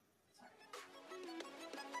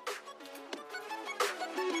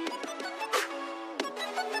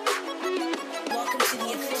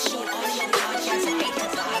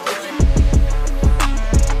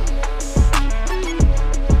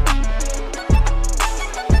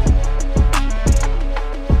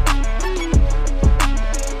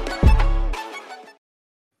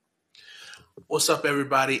What's up,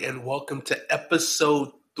 everybody, and welcome to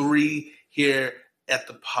episode 3 here at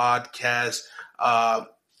the podcast. I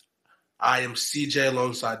am CJ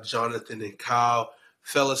alongside Jonathan and Kyle.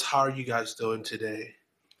 Fellas, how are you guys doing today?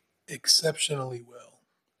 Exceptionally well.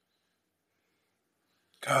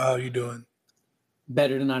 Kyle, how you doing?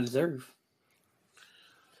 Better than I deserve.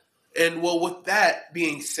 And well, with that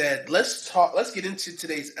being said, let's get into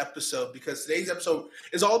today's episode, because today's episode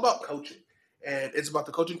is all about coaching. And it's about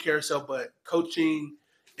the coaching carousel, but coaching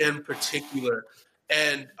in particular.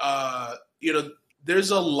 And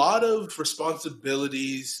there's a lot of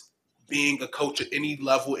responsibilities being a coach at any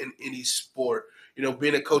level in any sport.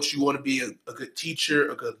 Being a coach, you want to be a good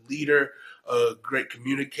teacher, a good leader, a great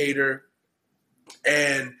communicator.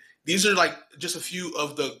 And these are like just a few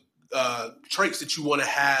of the traits that you want to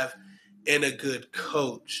have in a good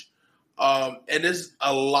coach. And there's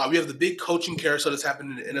a lot. We have the big coaching carousel that's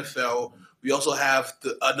happening in the NFL. We also have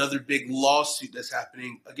another big lawsuit that's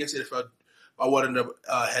happening against the NFL by one of the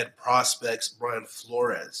head prospects, Brian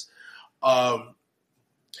Flores.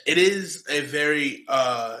 It is a very,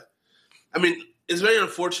 it's very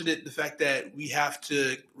unfortunate the fact that we have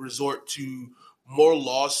to resort to more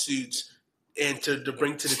lawsuits and to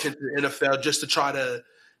bring to the attention of the NFL just to try to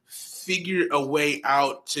figure a way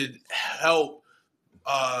out to help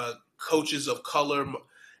coaches of color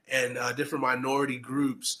and different minority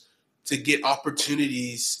groups to get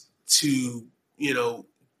opportunities to,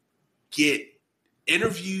 get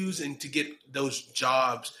interviews and to get those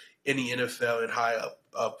jobs in the NFL and high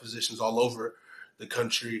up positions all over the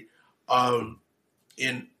country. And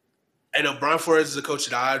I know Brian Flores is a coach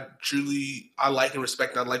that I like and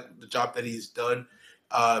respect. And I like the job that he's done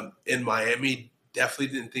in Miami. Definitely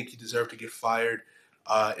didn't think he deserved to get fired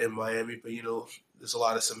in Miami, but there's a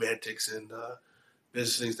lot of semantics and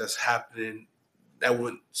business things that's happening that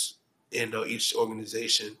went in each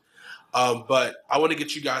organization. But I want to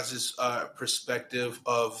get you guys' perspective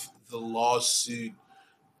of the lawsuit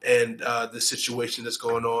and the situation that's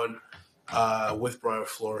going on with Brian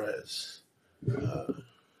Flores.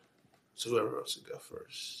 So whoever wants to go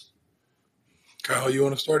first. Kyle, you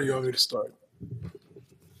want to start or you want me to start?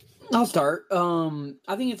 I'll start.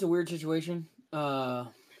 I think it's a weird situation.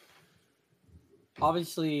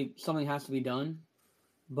 Obviously, something has to be done,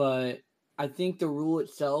 but I think the rule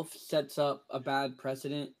itself sets up a bad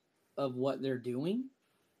precedent of what they're doing.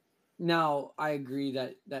 Now, I agree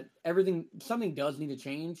that something does need to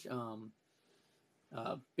change,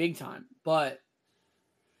 big time. But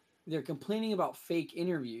they're complaining about fake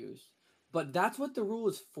interviews, but that's what the rule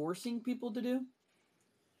is forcing people to do.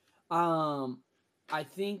 I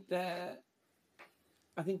think the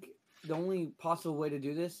only possible way to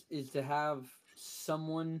do this is to have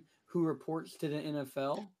someone who reports to the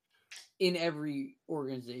NFL in every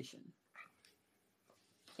organization.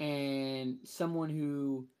 And someone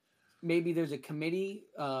who maybe there's a committee,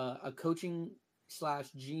 a coaching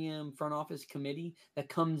 /GM front office committee that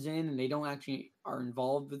comes in and they don't actually are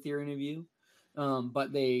involved with your interview,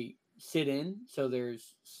 but they sit in. So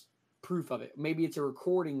there's proof of it. Maybe it's a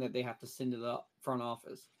recording that they have to send to the front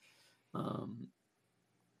office.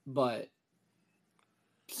 But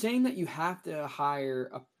saying that you have to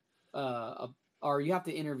hire or you have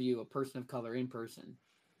to interview a person of color in person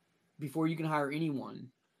before you can hire anyone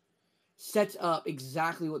sets up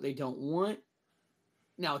exactly what they don't want.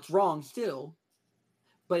 Now, it's wrong still,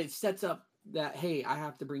 but it sets up that, hey, I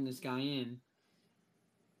have to bring this guy in.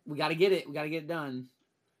 We got to get it. We got to get it done.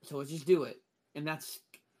 So let's just do it. And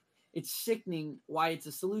it's sickening why it's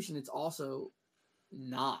a solution. It's also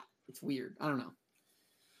not. It's weird. I don't know.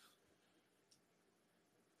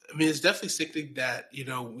 I mean, it's definitely sickening that,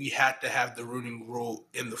 we had to have the Rooney Rule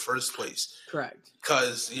in the first place. Correct.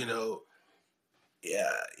 Because,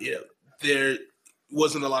 there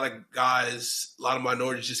wasn't a lot of guys, a lot of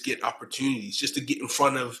minorities just get opportunities just to get in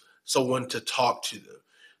front of someone to talk to them.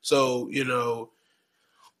 So,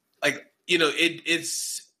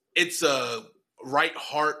 it's a right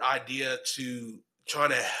heart idea to trying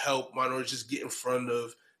to help minorities just get in front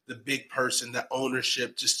of the big person, that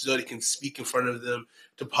ownership, just so they can speak in front of them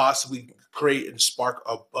to possibly create and spark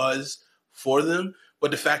a buzz for them.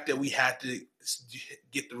 But the fact that we had to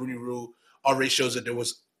get the Rooney Rule already shows that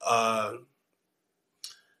there's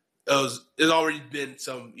already been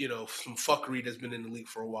some fuckery that's been in the league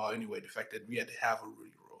for a while anyway. The fact that we had to have a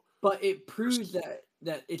Rooney Rule. But it proves that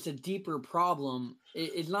it's a deeper problem.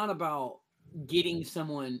 It's not about getting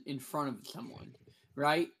someone in front of someone,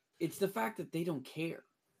 right? It's the fact that they don't care.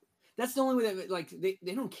 That's the only way that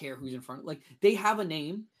they don't care who's in front. Like, they have a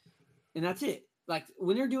name and that's it. Like,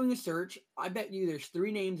 when they're doing a search, I bet you there's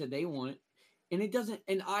 3 names that they want And it doesn't,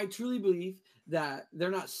 and I truly believe that they're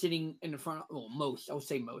not sitting in the front. Well, I would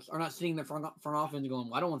say most are not sitting in the front office and going,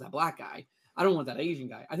 well, I don't want that black guy. I don't want that Asian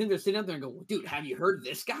guy. I think they're sitting up there and go, well, dude, have you heard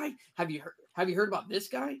this guy? Have you heard about this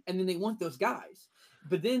guy? And then they want those guys.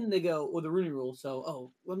 But then they go, well, the Rooney Rule.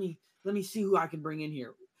 So, let me see who I can bring in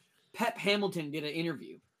here. Pep Hamilton did an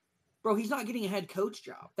interview. Bro, he's not getting a head coach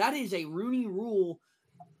job. That is a Rooney Rule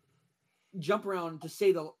jump around to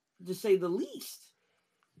say the least.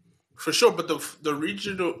 For sure, but the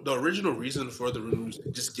original reason for the Rooney Rule is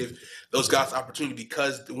to just give those guys opportunity,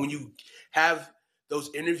 because when you have those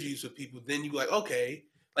interviews with people, then you like, okay,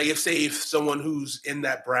 like if someone who's in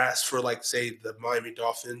that brass for like say the Miami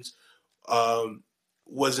Dolphins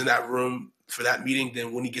was in that room for that meeting,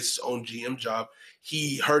 then when he gets his own GM job,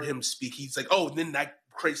 he heard him speak. He's like, oh, then that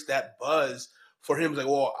creates that buzz for him. It's like,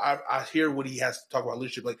 well, I hear what he has to talk about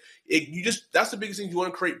leadership. Like that's the biggest thing. You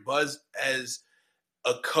want to create buzz as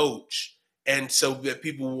a coach, and so that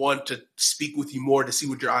people want to speak with you more to see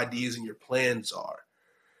what your ideas and your plans are.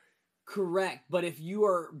 Correct. But if you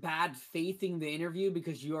are bad faithing the interview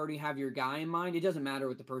because you already have your guy in mind, it doesn't matter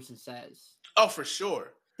what the person says. Oh, for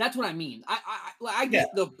sure. That's what I mean. I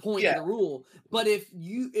get the point of the rule, but if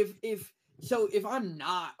I'm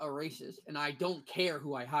not a racist and I don't care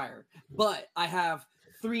who I hire, but I have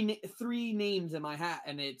three names in my hat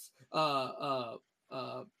and it's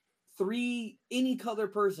three any color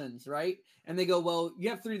persons, right? And they go, well, you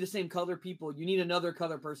have three of the same color people. You need another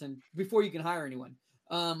color person before you can hire anyone.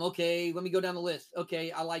 Okay, let me go down the list.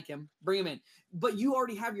 Okay, I like him. Bring him in. But you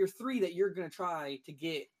already have your three that you're going to try to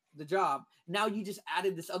get the job. Now you just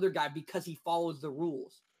added this other guy because he follows the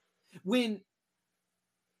rules. When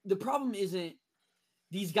the problem isn't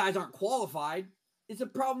these guys aren't qualified, the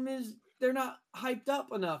problem is they're not hyped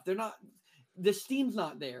up enough. The steam's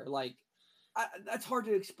not there. Like, that's hard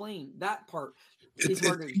to explain. That part is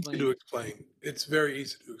hard to explain. It's very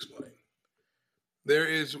easy to explain. There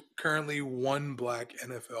is currently one black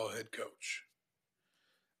NFL head coach.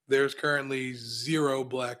 There's currently 0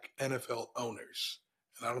 black NFL owners.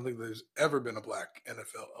 And I don't think there's ever been a black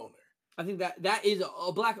NFL owner. I think that is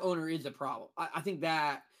a black owner is a problem. I think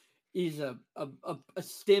that is a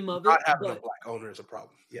stem of it. Not having a black owner is a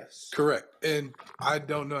problem. Yes. Correct. And I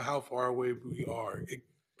don't know how far away we are.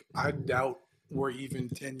 I doubt we're even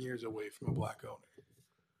 10 years away from a black owner.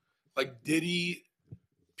 Like P.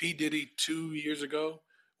 Diddy 2 years ago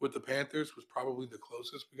with the Panthers was probably the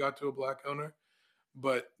closest we got to a black owner.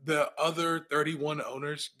 But the other 31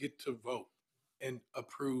 owners get to vote and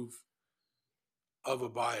approve of a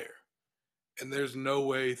buyer. And there's no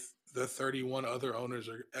way the 31 other owners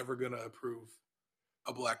are ever going to approve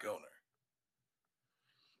a black owner.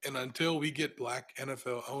 And until we get black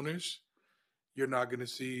NFL owners, you're not going to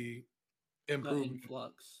see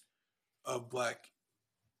influx of black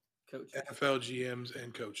coaches, NFL GMs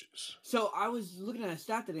and coaches. So I was looking at a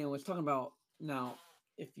stat today and was talking about, now,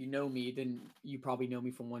 if you know me, then you probably know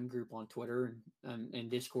me from one group on Twitter and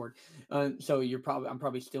Discord. So I'm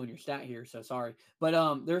probably stealing your stat here. So sorry,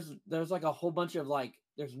 but there's like a whole bunch of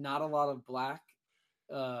there's not a lot of black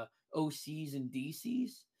OCs and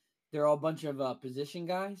DCs. They're all a bunch of position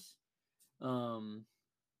guys. And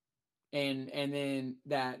then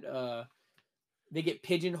that they get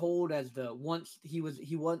pigeonholed as he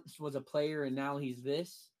once was a player and now he's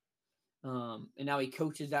this, and now he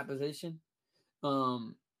coaches that position.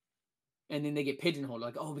 And then they get pigeonholed,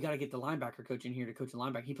 like, oh, we got to get the linebacker coach in here to coach the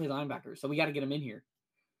linebacker. He plays linebacker, so we got to get him in here.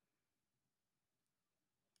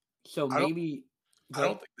 So maybe I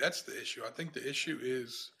don't think that's the issue. I think the issue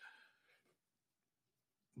is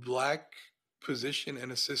black position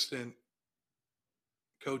and assistant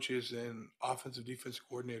coaches and offensive defensive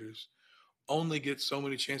coordinators only get so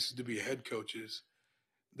many chances to be head coaches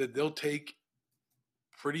that they'll take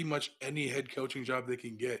pretty much any head coaching job they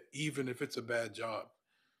can get, even if it's a bad job,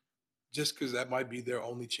 just because that might be their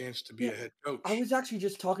only chance to be a head coach. I was actually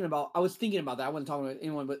just I was thinking about that. I wasn't talking about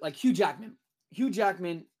anyone, but like Hugh Jackman. Hugh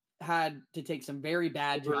Jackman had to take some very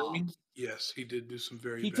bad jobs. Yes, he did do some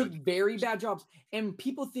He took very bad jobs. And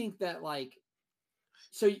people think that, like,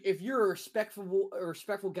 so if you're a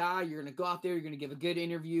respectful guy, you're going to go out there, you're going to give a good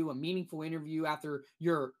interview, a meaningful interview after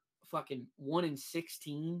you're fucking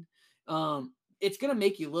 1-16. It's going to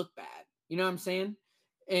make you look bad. You know what I'm saying?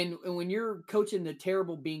 And when you're coaching the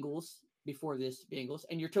terrible Bengals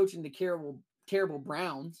and you're coaching the terrible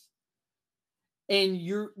Browns, and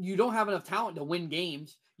you don't have enough talent to win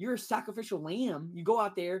games, you're a sacrificial lamb. You go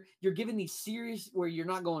out there, you're giving these series where you're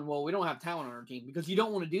not going, well, we don't have talent on our team, because you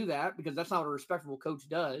don't want to do that, because that's not what a respectable coach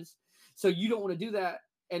does. So you don't want to do that.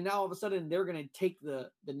 And now all of a sudden they're going to take the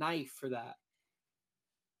knife for that.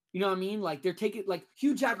 You know what I mean? Like they're taking, like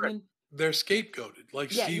Hugh Jackman they're scapegoated,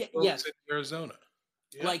 like Steve Wilkes in Arizona.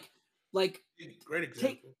 Yeah. Like great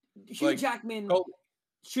example. Hugh Jackman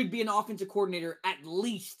should be an offensive coordinator at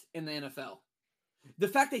least in the NFL. The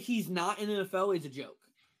fact that he's not in the NFL is a joke.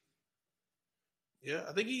 Yeah,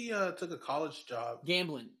 I think he took a college job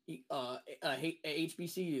gambling.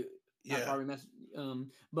 HBCU. Yeah, I probably messed.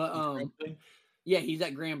 Yeah, he's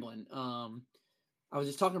at Grambling. I was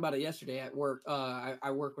just talking about it yesterday at work.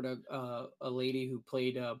 I work with a lady who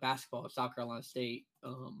played basketball at South Carolina State.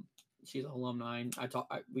 She's an alumni.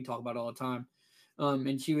 We talk about it all the time.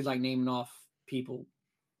 And she was like naming off people,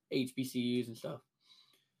 HBCUs and stuff.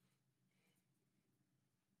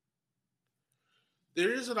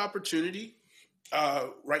 There is an opportunity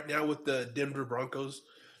right now with the Denver Broncos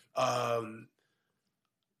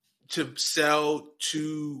to sell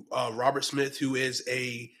to Robert Smith, who is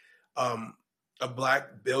a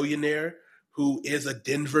black billionaire who is a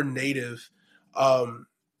Denver native.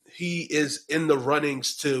 He is in the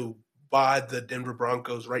runnings to buy the Denver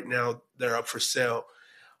Broncos. Right now, they're up for sale.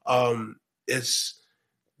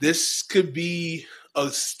 This could be a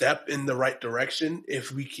step in the right direction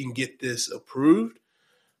if we can get this approved,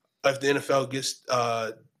 if the NFL gets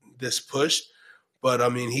this pushed. But, I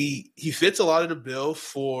mean, he fits a lot of the bill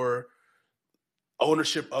for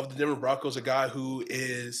ownership of the Denver Broncos, a guy who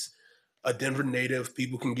is a Denver native.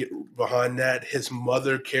 People can get behind that. His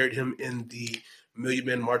mother carried him in the Million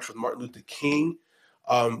Man March with Martin Luther King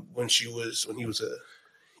when he was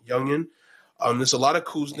a youngin'. There's a lot of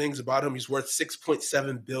cool things about him. He's worth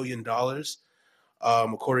 $6.7 billion,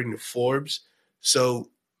 according to Forbes.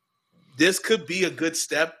 So this could be a good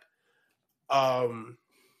step.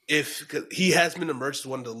 If he has been emerged as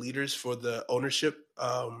one of the leaders for the ownership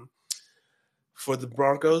for the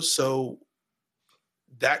Broncos, so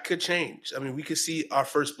that could change. I mean, we could see our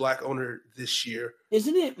first black owner this year.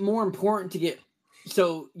 Isn't it more important to get?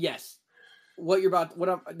 So yes,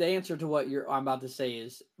 the answer to what I'm about to say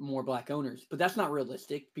is more black owners, but that's not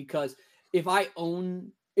realistic because if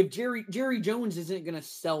Jerry Jones isn't going to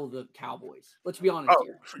sell the Cowboys, let's be honest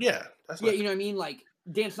here. Yeah, you know what I mean. Like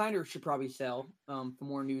Dan Snyder should probably sell. For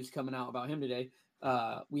more news coming out about him today,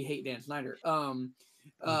 we hate Dan Snyder.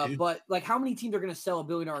 But like, how many teams are going to sell $1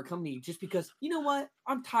 billion company just because, you know what?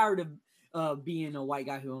 I'm tired of being a white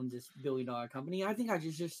guy who owns this $1 billion company. I think I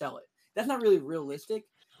just sell it. That's not really realistic.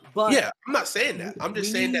 But yeah, I'm not saying that. I'm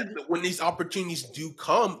just saying that when these opportunities do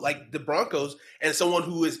come, like the Broncos, and someone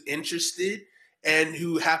who is interested and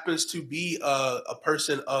who happens to be a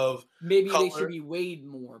person of maybe color, they should be weighed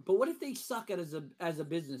more. But what if they suck as a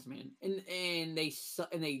businessman and they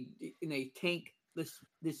tank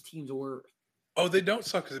this team's worth? Oh, they don't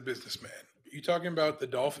suck as a businessman. You talking about the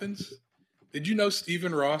Dolphins? Did you know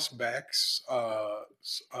Stephen Ross backs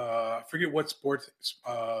I forget what sport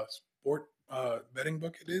betting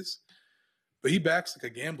book it is, but he backs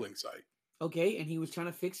like a gambling site. Okay, and he was trying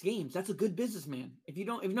to fix games. That's a good businessman. If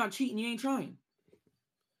you're not cheating, you ain't trying.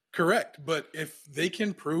 Correct, but if they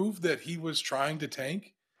can prove that he was trying to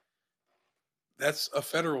tank, that's a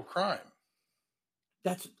federal crime.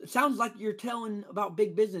 It sounds like you're telling about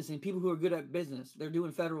big business and people who are good at business. They're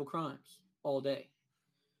doing federal crimes all day.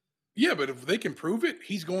 Yeah, but if they can prove it,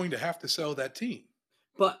 he's going to have to sell that team.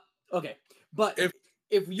 But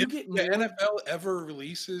if the NFL ever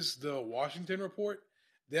releases the Washington report,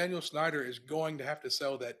 Daniel Snyder is going to have to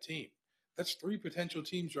sell that team. That's 3 potential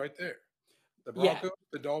teams right there. The Broncos,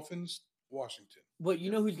 the Dolphins, Washington. But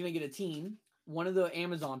you know who's going to get a team? One of the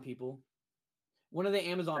Amazon people. One of the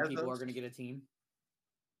Amazon people are going to get a team.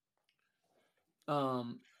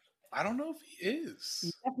 I don't know if he is.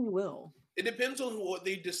 He definitely will. It depends on what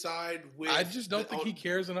they decide with. I just don't think he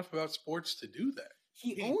cares enough about sports to do that.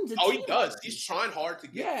 He owns a team. Oh, he does. Already. He's trying hard to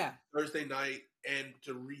get Thursday night and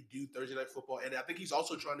to redo Thursday Night Football, and I think he's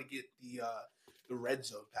also trying to get the Red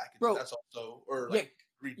Zone package. Bro, that's also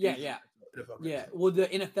Yeah. Well, the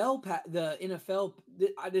NFL.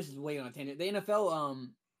 This is way on a tangent. The NFL,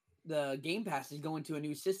 the Game Pass is going to a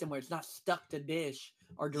new system where it's not stuck to Dish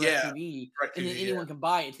or DirecTV, and then anyone can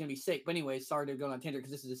buy it. It's gonna be sick. But anyway, sorry to go on a tangent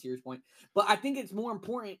because this is a serious point. But I think it's more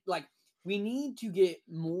important. Like, we need to get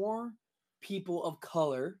more people of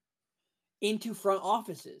color into front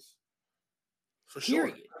offices. For sure.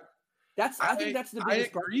 Period. I think that's the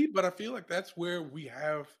biggest problem. I agree, but I feel like that's where we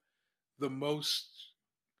have the most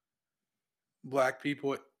black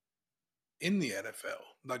people in the NFL,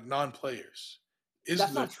 like non-players.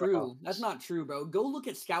 That's not true. That's not true, bro. Go look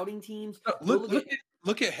at scouting teams. No,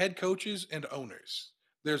 look at head coaches and owners.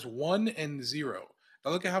 There's 1 and 0.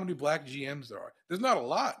 Now look at how many black GMs there are. There's not a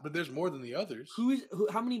lot, but there's more than the others.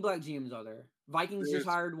 How many black GMs are there? Vikings just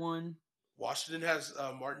hired one. Washington has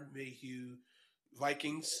Martin Mayhew.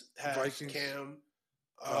 Vikings have Vikings. Cam.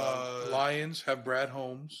 Lions have Brad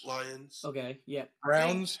Holmes. Lions. Okay, yeah.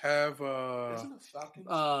 Browns have Isn't it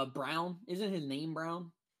Falcons? Brown. Isn't his name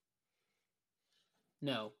Brown?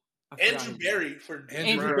 No. I forgot Andrew his name. Berry for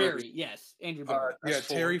Andrew Berry. Yes, Andrew Berry. yeah, That's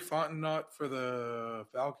 4. Terry Fontenot for the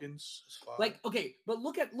Falcons. That's 5. Like, okay, but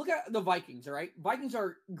look at the Vikings, all right? Vikings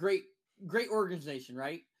are great organization,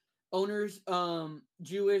 right? Owners,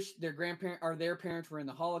 Jewish, their parents were in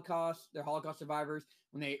the Holocaust, they're Holocaust survivors.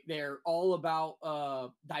 When they're all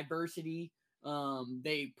about diversity.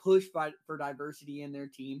 They push for diversity in their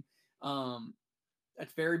team.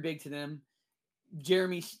 That's very big to them.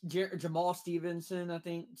 Jamal Stevenson, I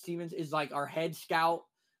think Stevens is like our head scout,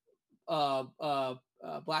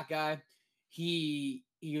 black guy. He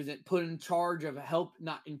was put in charge of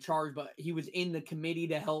not in charge, but he was in the committee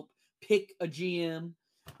to help pick a GM.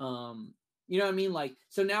 You know what I mean? Like,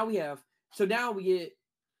 so now we get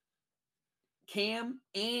Cam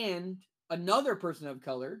and another person of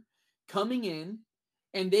color coming in,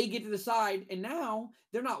 and they get to decide. And now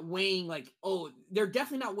they're not weighing they're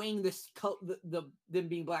definitely not weighing this them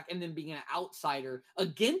being black and them being an outsider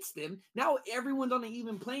against them. Now everyone's on an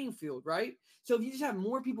even playing field, right? So if you just have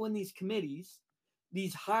more people in these committees,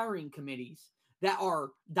 these hiring committees that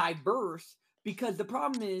are diverse, because the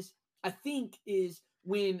problem is, I think, is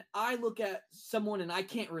when I look at someone and I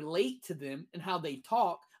can't relate to them and how they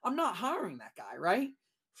talk, I'm not hiring that guy, right?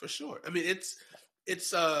 For sure. I mean, it's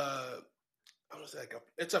a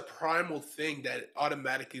primal thing that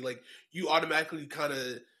you automatically kind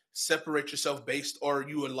of separate yourself based, or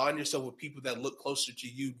you align yourself with people that look closer to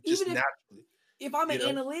you just naturally. If I'm an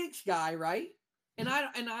analytics guy, right? And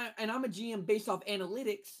I'm a GM based off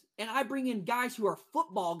analytics, and I bring in guys who are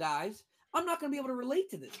football guys, I'm not going to be able to relate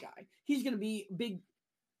to this guy. He's going to be big.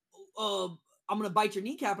 I'm going to bite your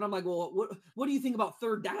kneecap, and I'm like, well, what do you think about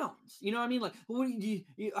third downs? You know what I mean? Like, what do you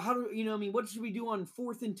know what I mean? What should we do on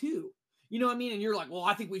 4th and 2? You know what I mean? And you're like, well,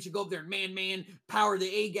 I think we should go up there and man, power the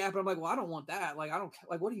A gap. And I'm like, well, I don't want that. Like,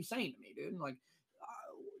 what are you saying to me, dude? And like,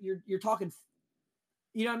 you're talking,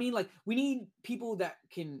 you know what I mean? Like, we need people that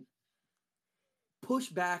can push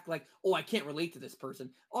back, like, oh, I can't relate to this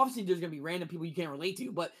person. Obviously, there's going to be random people you can't relate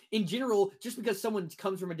to, but in general, just because someone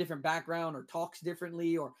comes from a different background or talks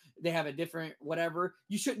differently or they have a different whatever,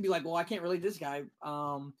 you shouldn't be like, well, I can't relate to this guy.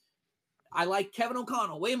 I like Kevin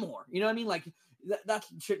O'Connell way more. You know what I mean? Like, that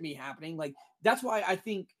shouldn't be happening. Like, that's why I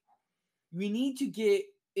think we need to get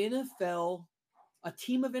a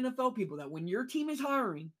team of NFL people that when your team is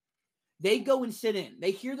hiring, they go and sit in.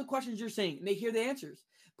 They hear the questions you're saying, and they hear the answers.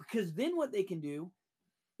 Because then what they can do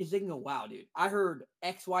is they can go, wow, dude, I heard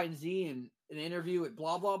X, Y, and Z in an interview at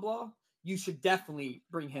blah, blah, blah. You should definitely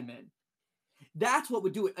bring him in. That's what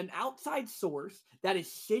would do it. An outside source that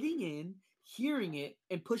is sitting in, hearing it,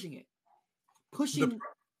 and pushing it.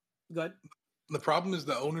 Good. The problem is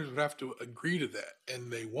the owners would have to agree to that, and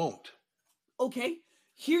they won't. Okay.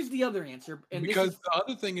 Here's the other answer. And because the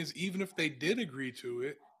other thing is, even if they did agree to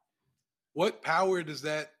it, what power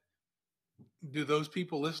do those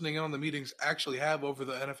people listening in on the meetings actually have over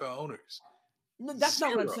the NFL owners? No, that's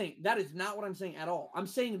not what I'm saying. That is not what I'm saying at all. I'm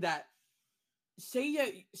saying that say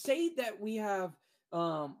that we have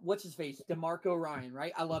what's his face? DeMarco Ryan,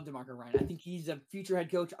 right? I love DeMarco Ryan. I think he's a future head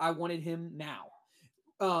coach. I wanted him now.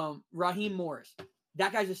 Raheem Morris.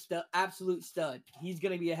 That guy's a absolute stud. He's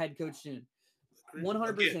going to be a head coach soon.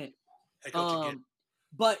 100%.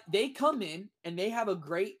 But they come in and they have a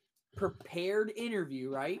great prepared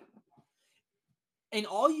interview, right? And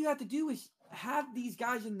all you have to do is have these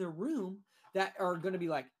guys in the room that are going to be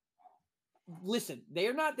like, listen,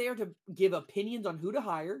 they're not there to give opinions on who to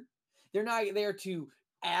hire. They're not there to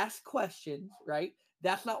ask questions, right?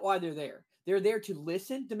 That's not why they're there. They're there to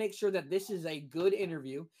listen, to make sure that this is a good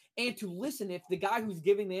interview, and to listen if the guy who's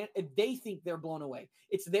giving if they think they're blown away.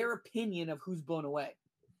 It's their opinion of who's blown away.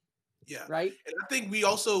 Yeah. Right. And I think we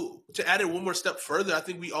also, to add it one more step further, I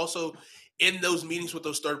think we also, in those meetings with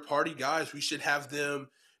those third-party guys, we should have them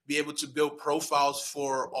be able to build profiles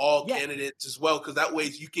for all candidates as well, because that way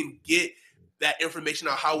you can get that information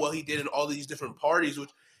on how well he did in all these different parties,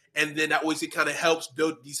 and then that way it kind of helps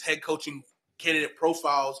build these head coaching candidate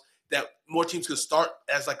profiles that more teams could start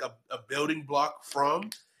as like a building block from.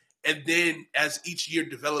 And then as each year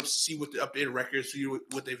develops, see what the updated records, see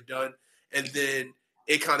what they've done. And then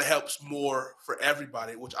it kind of helps more for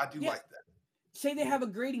everybody, which I do like that. Say they have a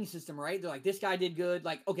grading system, right? They're like, this guy did good.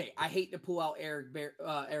 Like, okay, I hate to pull out Eric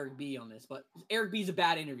B on this, but Eric B's a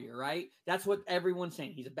bad interviewer, right? That's what everyone's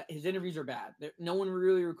saying. His interviews are bad. No one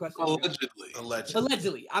really requested.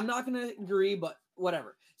 Allegedly. I'm not going to agree, but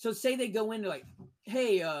whatever. So say they go into like,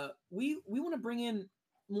 hey, we want to bring in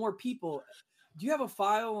more people. Do you have a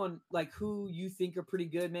file on like who you think are pretty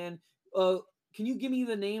good, man? Can you give me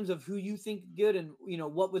the names of who you think good and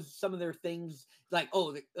what was some of their things like?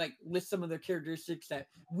 Oh, like list some of their characteristics that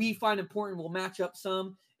we find important. We'll match up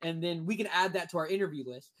some, and then we can add that to our interview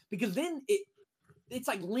list because then it's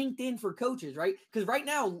like LinkedIn for coaches, right? Because right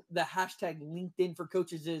now the hashtag LinkedIn for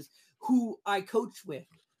coaches is who I coach with,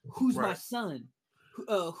 who's my son,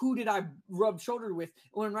 who did I rub shoulders with?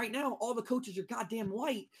 When right now all the coaches are goddamn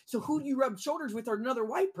white, so who do you rub shoulders with are another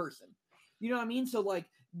white person? You know what I mean? So like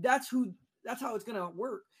that's how it's gonna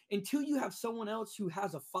work until you have someone else who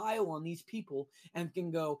has a file on these people and can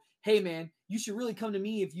go, hey man, you should really come to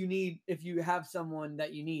me if you have someone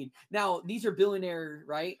that you need. Now these are billionaires,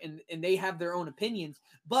 right? And they have their own opinions,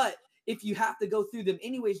 but if you have to go through them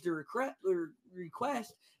anyways to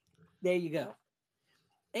request, there you go.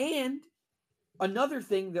 And another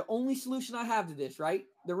thing, the only solution I have to this, right?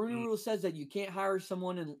 The Rooney Rule says that you can't hire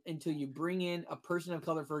someone until you bring in a person of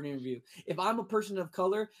color for an interview. If I'm a person of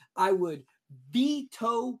color, I would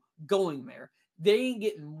veto going there. They ain't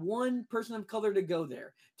getting one person of color to go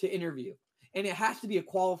there to interview. And it has to be a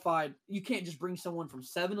qualified. You can't just bring someone from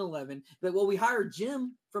 7-Eleven. But we hired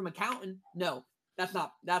Jim from accounting. No, that's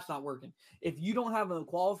not working. If you don't have a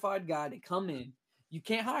qualified guy to come in, you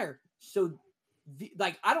can't hire. So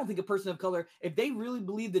I don't think a person of color, if they really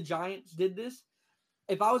believe the Giants did this,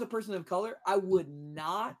 if I was a person of color, I would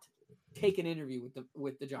not take an interview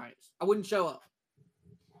with the Giants. I wouldn't show up.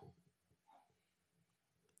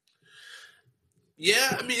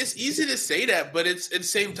 Yeah, I mean, it's easy to say that, but it's at the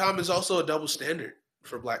same time, it's also a double standard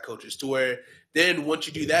for black coaches to where then once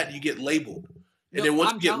you do that, you get labeled. And then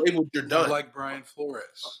once you get labeled, you're done. Like Brian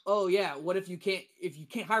Flores. Oh yeah. What if you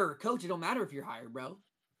can't hire a coach? It don't matter if you're hired, bro.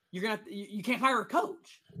 You're gonna you can't hire a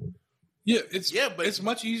coach. Yeah, but it's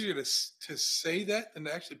much easier to say that than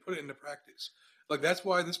to actually put it into practice. Like that's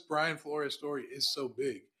why this Brian Flores story is so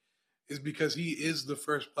big, is because he is the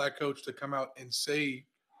first black coach to come out and say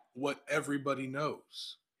what everybody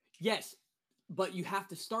knows. Yes, but you have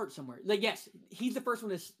to start somewhere. Like yes, he's the first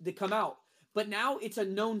one to come out, but now it's a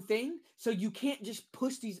known thing, so you can't just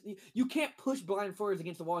push you can't push Brian Flores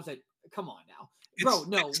against the wall and say, "Come on now." Bro,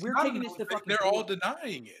 no, we're taking this to fucking. They're all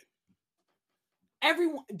denying it.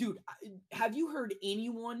 Everyone, dude, have you heard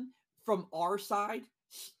anyone from our side,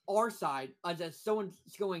 as someone's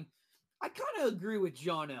going, I kind of agree with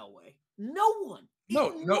John Elway. No one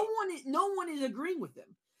is agreeing with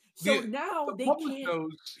him. So now the public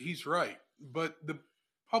knows he's right, but the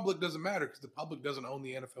public doesn't matter because the public doesn't own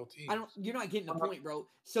the NFL team. You're not getting the point, bro.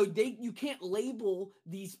 So you can't label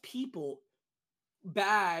these people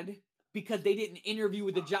bad because they didn't interview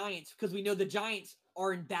with the Giants because we know the Giants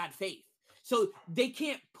are in bad faith. So they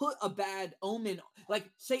can't put a bad omen. Like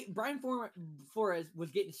say Brian Flores was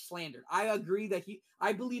getting slandered. I believe that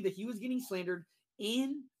he was getting slandered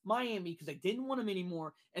in Miami because they didn't want him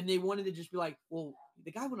anymore. And they wanted to just be like, well,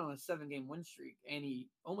 the guy went on a 7-game win streak and he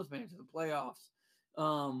almost made it to the playoffs.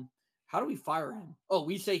 How do we fire him? Oh,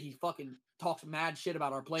 we say he fucking talks mad shit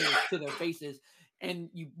about our players to their faces and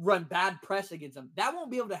you run bad press against them. That won't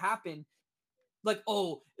be able to happen. Like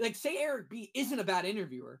say Eric B isn't a bad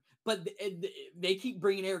interviewer, but they keep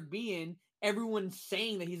bringing Eric B in. Everyone's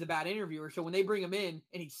saying that he's a bad interviewer. So when they bring him in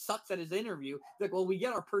and he sucks at his interview, like, well, we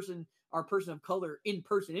get our person of color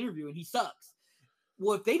in-person interview and he sucks.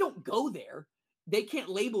 Well, if they don't go there, they can't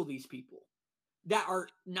label these people that are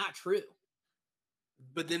not true.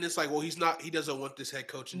 But then it's like, well, he doesn't want this head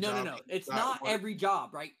coaching job. No. It's not every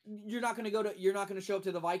job, right? You're not going to show up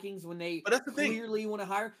to the Vikings when they clearly want to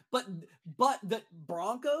hire. But the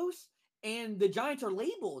Broncos and the Giants are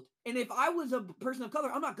labeled. And if I was a person of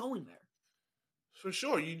color, I'm not going there. For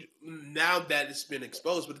sure. Now that it's been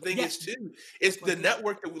exposed. But the thing is too, it's the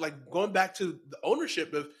network that we like going back to the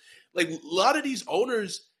ownership of like a lot of these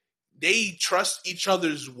owners, they trust each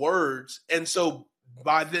other's words. And so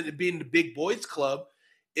by then it being the big boys club,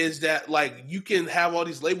 is that like you can have all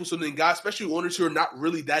these labels, so then guys, especially owners who are not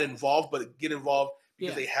really that involved, but get involved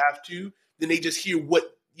because they have to, then they just hear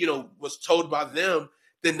what was told by them.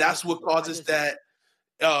 Then that's what causes that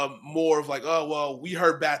more of like, oh well, we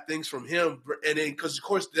heard bad things from him, and then because of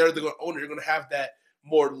course they're the owner, they're going to have that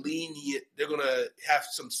more lenient. They're going to have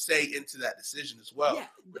some say into that decision as well. Yeah,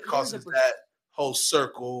 it causes that whole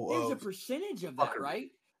circle. There's a percentage of that, right?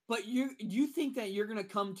 But you think that you're going to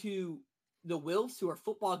come to the Wilfs, who are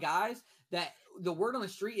football guys, that the word on the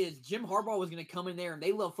street is Jim Harbaugh was going to come in there and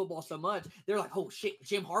they love football so much. They're like, oh shit,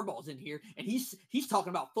 Jim Harbaugh's in here and he's talking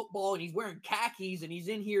about football and he's wearing khakis and he's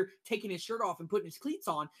in here taking his shirt off and putting his cleats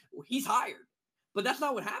on. Well, he's hired. But that's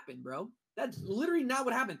not what happened, bro. That's literally not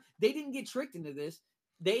what happened. They didn't get tricked into this.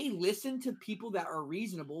 they listen to people that are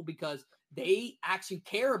reasonable because they actually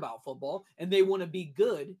care about football and they want to be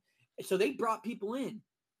good. So they brought people in.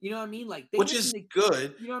 You know what I mean? Like they which is listen to,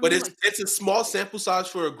 good, you know what but I mean? it's a small sample size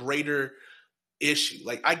for a greater issue.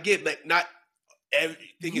 Like I get that not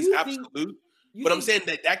everything is You think- absolute, you but I'm think-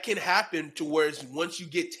 saying that can happen to where once you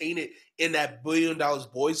get tainted in that $1 billion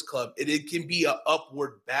boys club, it can be an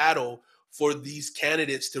upward battle for these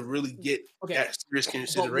candidates to really get that serious But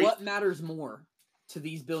consideration. what matters more to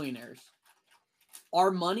these billionaires?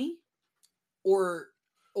 Our money or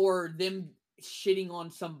them shitting on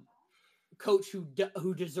some coach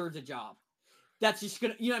who deserves a job? That's just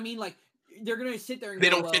gonna, you know what I mean? Like they're gonna sit there and They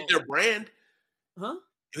go, don't fit their brand. huh?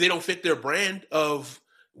 If they don't fit their brand of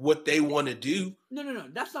what they want to do. No.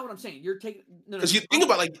 That's not what I'm saying. You're taking Because you think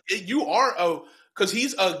about like you are because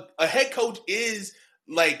he's a head coach is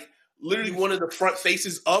like literally one of the front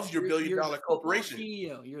faces of your $1 billion corporation.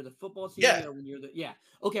 CEO. You're the football CEO. Yeah. And you're the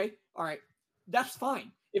Okay. All right. That's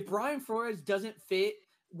fine. If Brian Flores doesn't fit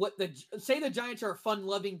what say the Giants are a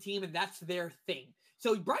fun-loving team and that's their thing.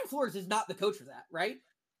 So Brian Flores is not the coach for that, right?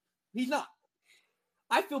 He's not.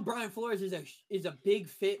 I feel Brian Flores is a big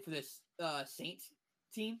fit for this Saints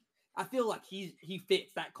team. I feel like he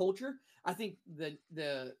fits that culture. I think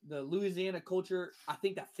the Louisiana culture, I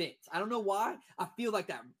think that fits. I don't know why. I feel like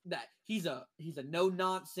that he's a no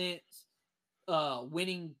nonsense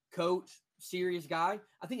winning coach, serious guy.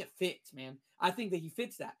 I think it fits, man. I think that he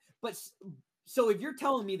fits that. But so if you're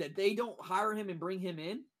telling me that they don't hire him and bring him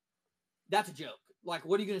in, that's a joke. Like,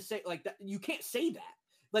 what are you going to say? Like that, you can't say that.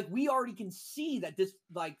 Like, we already can see that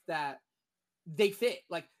that they fit.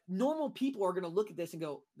 Like, normal people are going to look at this and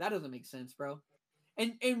go, that doesn't make sense, bro.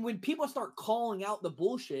 And when people start calling out the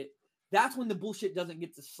bullshit, that's when the bullshit doesn't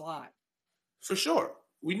get to slide. For sure.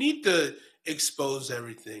 We need to expose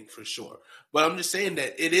everything for sure. But I'm just saying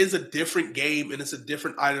that it is a different game and it's a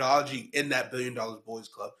different ideology in that $1 billion boys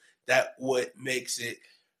club. That what makes it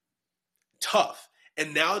tough.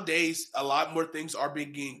 And nowadays, a lot more things are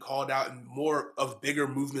being called out and more of bigger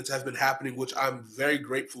movements have been happening, which I'm very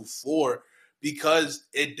grateful for because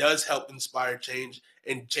it does help inspire change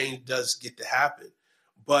and change does get to happen.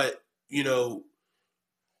 But,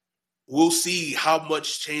 we'll see how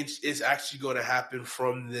much change is actually going to happen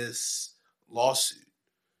from this lawsuit.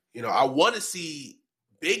 I want to see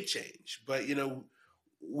big change, but,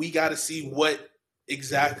 we got to see what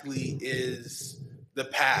exactly is the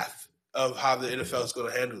path of how the NFL is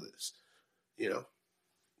going to handle this,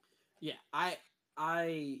 Yeah, I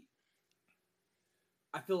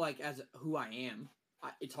feel like as who I am,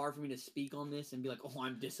 it's hard for me to speak on this and be like, oh,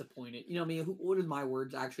 I'm disappointed. You know what I mean? What do my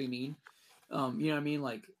words actually mean? You know what I mean?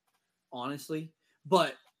 Like, honestly,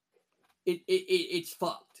 but it's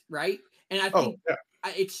fucked, right? And I think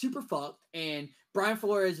it's super fucked. And Brian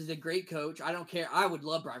Flores is a great coach. I don't care. I would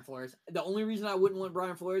love Brian Flores. The only reason I wouldn't want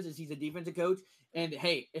Brian Flores is he's a defensive coach. And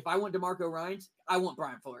hey, if I want DeMarco Ryans, I want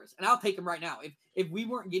Brian Flores, and I'll take him right now. If we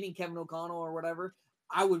weren't getting Kevin O'Connell or whatever,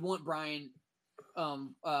 I would want Brian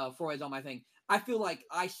Flores on my thing. I feel like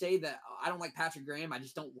I say that I don't like Patrick Graham. I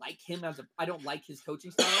just don't like him I don't like his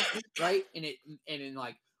coaching style, right? And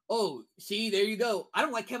like, oh, see, there you go. I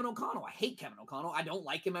don't like Kevin O'Connell. I hate Kevin O'Connell. I don't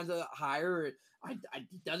like him as a hire. I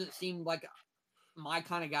doesn't seem like my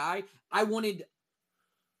kind of guy. I wanted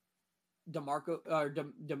DeMarco or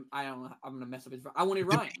I don't know. I'm gonna mess up his. I wanted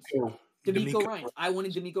Ryans. DeMeco Ryans. I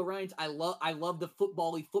wanted DeMeco Ryans. I love the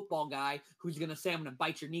football guy who's gonna say I'm gonna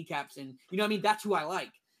bite your kneecaps, and you know what I mean. That's who I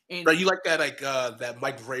like. And right, you like that that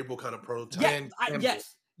Mike Vrabel kind of prototype.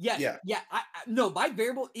 Yes. No, Mike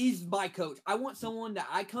Vrabel is my coach. I want someone that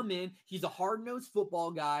I come in. He's a hard-nosed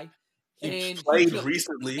football guy. He played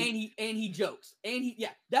recently, and he jokes, and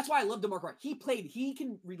that's why I love DeMarco Ryans. He played. He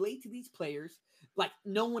can relate to these players like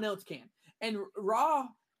no one else can. And Raw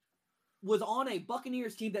was on a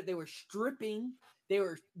Buccaneers team that they were stripping. They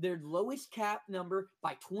were their lowest cap number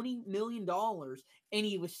by $20 million, and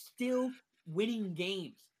he was still winning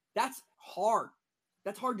games. That's hard.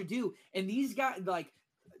 That's hard to do. And these guys, like,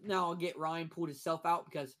 now I'll get Ryan pulled himself out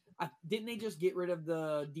because didn't they just get rid of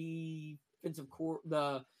the defensive core,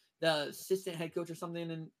 the assistant head coach or something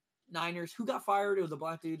in Niners? Who got fired? It was a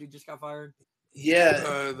black dude who just got fired.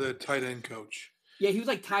 Yeah, the tight end coach. Yeah, he was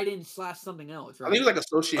like tight end / something else, right? I think he was like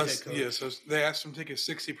associate head coach. Yeah, so they asked him to take a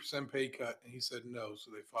 60% pay cut, and he said no,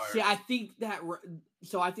 so they fired him. I think that.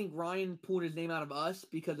 So I think Ryan pulled his name out of us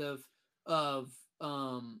because of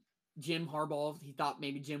Jim Harbaugh. He thought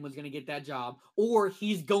maybe Jim was going to get that job, or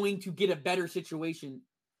he's going to get a better situation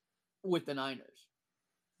with the Niners.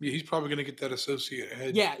 Yeah, he's probably going to get that associate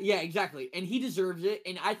head. Yeah, exactly. And he deserves it.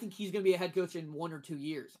 And I think he's going to be a head coach in 1 or 2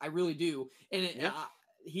 years. I really do. And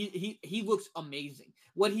he looks amazing.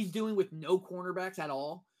 What he's doing with no cornerbacks at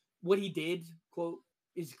all, what he did, quote,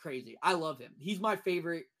 is crazy. I love him. He's my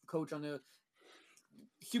favorite coach on the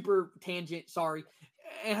super tangent. Sorry.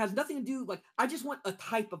 It has nothing to do, like, I just want a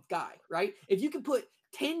type of guy, right? If you can put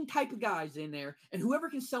 10 type of guys in there and whoever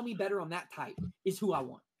can sell me better on that type is who I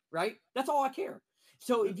want, right? That's all I care.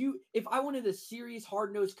 So if I wanted a serious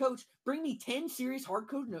hard-nosed coach, bring me 10 serious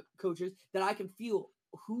coaches that I can feel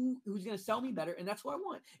who's going to sell me better, and that's what I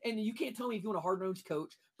want. And you can't tell me if you want a hard-nosed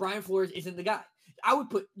coach, Brian Flores isn't the guy. I would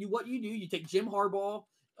put what you do, you take Jim Harbaugh,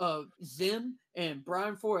 Zim, and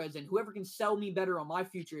Brian Flores, and whoever can sell me better on my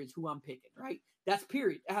future is who I'm picking, right? That's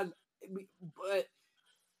period. But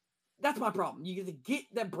that's my problem. You get to get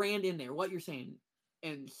that brand in there, what you're saying,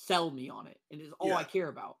 and sell me on it, and it's all I care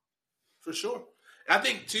about. For sure. I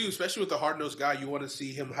think, too, especially with the hard-nosed guy, you want to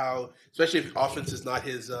see him especially if offense is not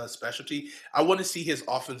his specialty, I want to see his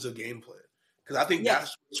offensive game plan. Because I think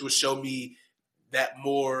that's what would show me that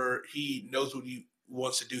more he knows what he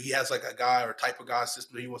wants to do. He has like a guy or type of guy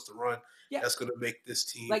system that he wants to run that's going to make this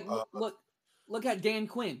team. Like, look at Dan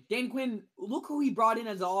Quinn. Dan Quinn, look who he brought in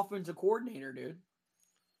as the offensive coordinator, dude.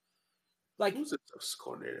 Like, who's the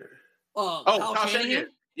coordinator? Kyle Shanahan.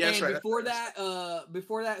 Yeah, that's right. Before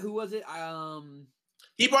that, who was it?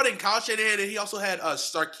 He brought in Kyle Shanahan, and he also had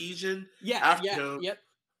Sarkisian. Him. Yep.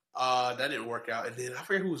 That didn't work out, and then I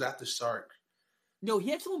forget who was after Sark. No,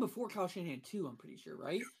 he had someone before Kyle Shanahan too. I'm pretty sure,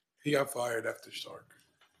 right? He got fired after Sark.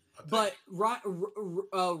 But Raw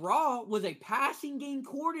was a passing game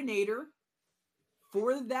coordinator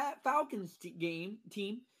for that Falcons team,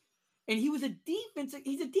 and he was he's a defensive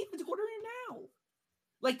coordinator now.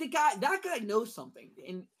 Like that guy knows something,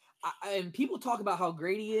 and people talk about how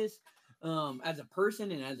great he is as a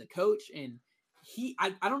person and as a coach. And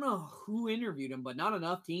I don't know who interviewed him, but not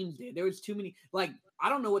enough teams did. There was too many. Like, I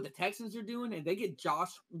don't know what the Texans are doing, and they get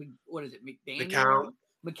Josh. What is it,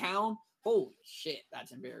 McCown? Holy shit,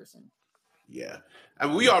 that's embarrassing. Yeah,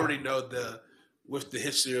 and we already know with the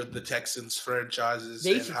history of the Texans franchises,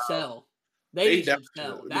 they should sell. They should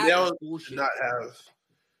sell. That should not have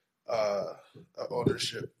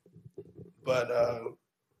ownership. But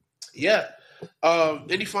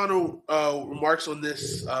any final remarks on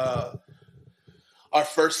this? Our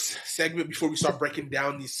first segment before we start breaking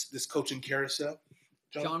down this coaching carousel,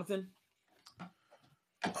 Jonathan.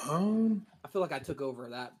 I feel like I took over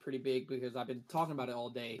that pretty big because I've been talking about it all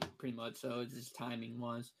day, pretty much. So it's just timing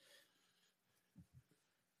wise.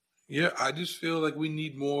 Yeah, I just feel like we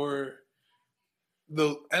need more.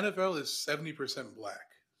 The NFL is 70% black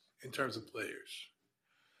in terms of players.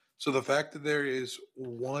 So the fact that there is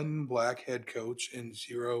one black head coach and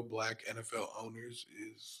 0 black NFL owners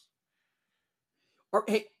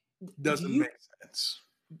doesn't make sense.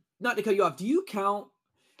 Not to cut you off, do you count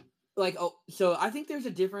so I think there's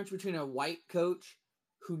a difference between a white coach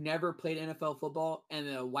who never played NFL football and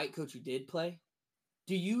a white coach who did play?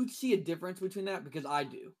 Do you see a difference between that? Because I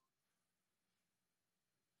do.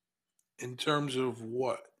 In terms of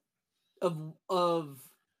what? Of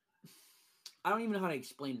I don't even know how to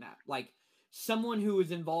explain that. Like, someone who is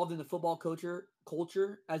involved in the football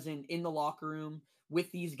culture, as in the locker room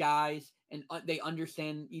with these guys, and they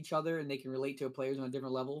understand each other and they can relate to players on a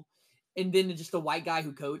different level. And then just a white guy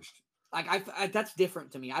who coached. Like, I that's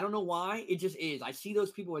different to me. I don't know why. It just is. I see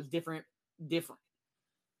those people as different.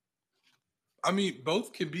 I mean,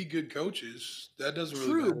 both can be good coaches. That doesn't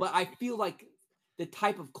really matter. True, but I feel like the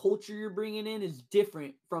type of culture you're bringing in is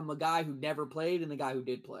different from a guy who never played and the guy who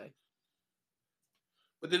did play.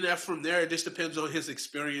 But then from there, it just depends on his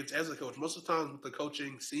experience as a coach. Most of the time, what the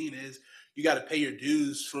coaching scene is, you got to pay your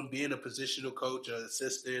dues from being a positional coach, an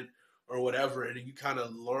assistant, or whatever, and then you kind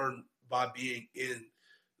of learn by being in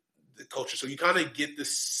the culture. So you kind of get the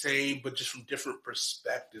same, but just from different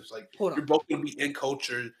perspectives. Like, you're both going to be in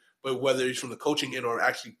culture, but whether it's from the coaching end or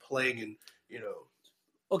actually playing and,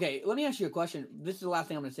 Okay, let me ask you a question. This is the last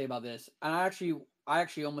thing I'm going to say about this. And I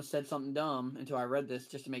actually almost said something dumb until I read this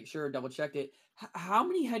just to make sure, double checked it. How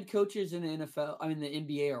many head coaches in the NFL, the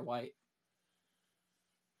NBA are white?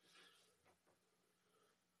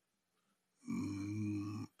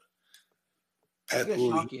 At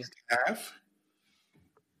least half?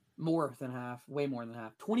 More than half. Way more than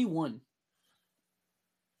half. 21.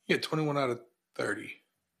 Yeah, 21 out of 30.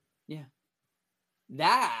 Yeah.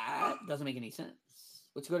 That doesn't make any sense.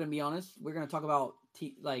 Let's go ahead and be honest. We're going to talk about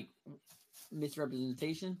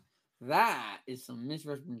misrepresentation. That is some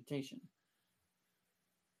misrepresentation.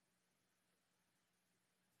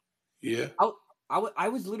 Yeah. I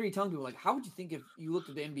was literally telling people, like, how would you think if you looked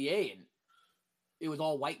at the NBA and it was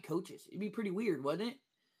all white coaches? It'd be pretty weird, wouldn't it?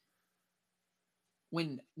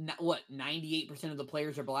 When 98% of the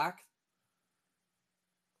players are black?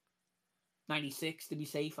 96 to be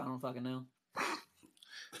safe. I don't fucking know.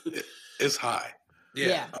 It's high.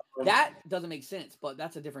 Yeah, that doesn't make sense, but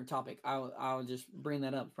that's a different topic. I'll just bring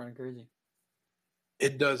that up in front of Crazy.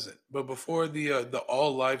 It doesn't. But before the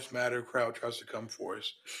All Lives Matter crowd tries to come for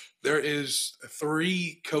us, there is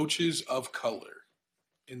 3 coaches of color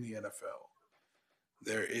in the NFL.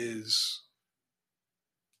 There is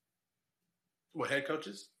What, head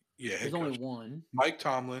coaches? Yeah, There's only one. Mike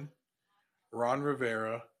Tomlin, Ron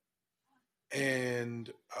Rivera,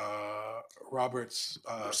 and Robert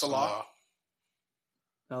Salah.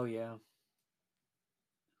 Oh yeah.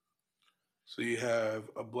 So you have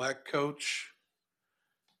a black coach,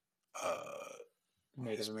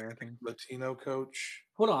 Native American, Latino coach.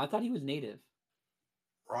 Hold on, I thought he was native.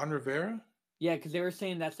 Ron Rivera? Yeah, because they were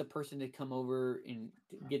saying that's the person to come over and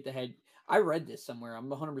get the head. I read this somewhere. I'm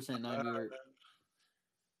 100% not here.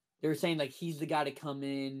 They were saying like he's the guy to come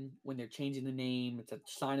in when they're changing the name. It's a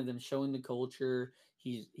sign of them showing the culture.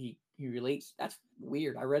 He relates. That's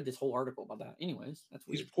weird. I read this whole article about that. Anyways, that's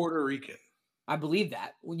weird. He's Puerto Rican. I believe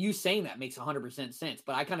that. When you saying that makes 100% sense.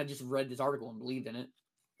 But I kind of just read this article and believed in it.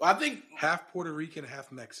 Well, I think half Puerto Rican,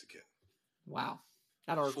 half Mexican. Wow,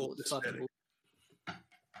 that article is fucking.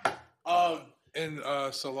 And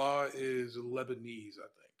Salah is Lebanese, I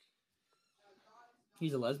think.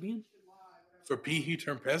 He's a lesbian? For P, he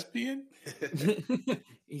turned lesbian?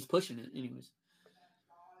 He's pushing it, anyways.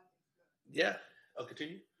 Yeah, I'll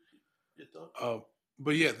continue.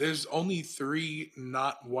 But yeah, there's only 3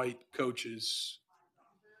 not white coaches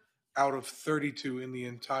out of 32 in the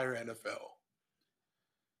entire NFL.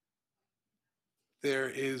 There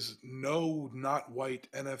is no not white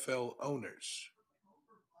NFL owners.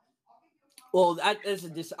 Well, that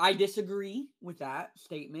is I disagree with that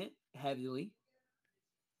statement heavily.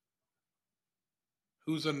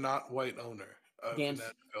 Who's a not white owner of an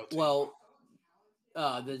NFL team? Well,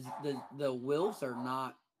 the Wills are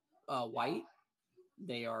not white.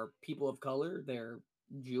 They are people of color. They're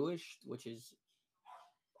Jewish, which is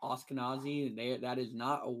Ashkenazi. That is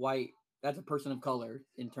not a white. That's a person of color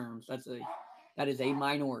in terms. That is a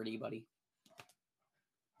minority, buddy.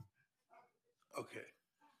 Okay.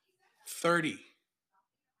 30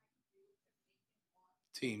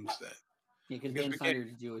 teams then. Yeah, because Dan Snyder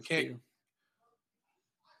is Jewish too.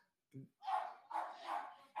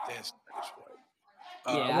 Dan Snyder's white.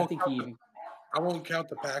 Yeah, I think I won't count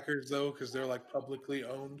the Packers though, because they're like publicly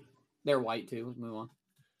owned. They're white too. Let's move on.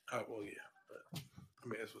 Oh well, yeah, but I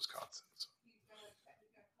mean it's Wisconsin. So.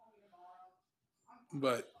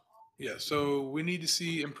 But yeah, so we need to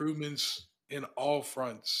see improvements in all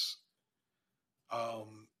fronts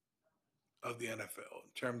of the NFL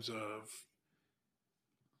in terms of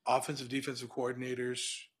offensive, defensive coordinators,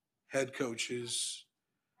 head coaches,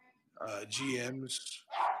 GMs,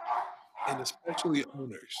 and especially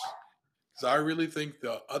owners. Because I really think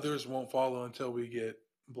the others won't follow until we get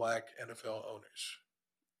black NFL owners.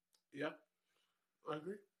 Yeah, I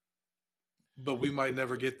agree. But we might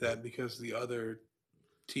never get that because the other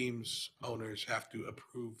teams' owners have to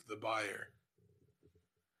approve the buyer.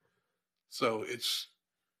 So it's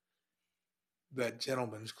that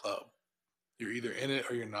gentleman's club. You're either in it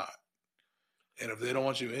or you're not. And if they don't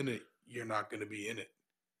want you in it, you're not going to be in it.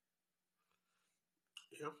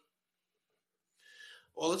 Yeah.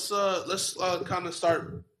 Well, let's kind of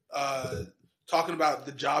start talking about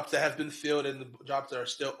the jobs that have been filled and the jobs that are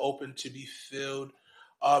still open to be filled.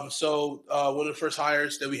 So one of the first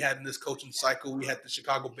hires that we had in this coaching cycle, we had the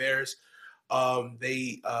Chicago Bears.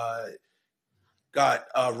 They got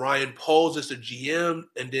Ryan Poles as their GM,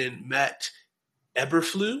 and then Matt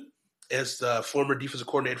Eberflus as the former defensive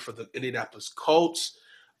coordinator for the Indianapolis Colts.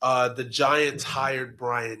 The Giants hired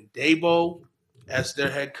Brian Daboll as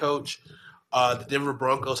their head coach. The Denver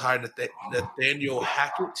Broncos hired Nathaniel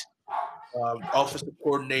Hackett, offensive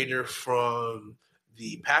coordinator from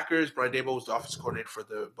the Packers. Brian Daboll was the offensive coordinator for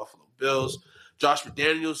the Buffalo Bills. Josh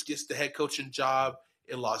McDaniels gets the head coaching job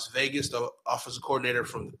in Las Vegas, the offensive coordinator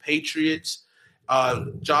from the Patriots.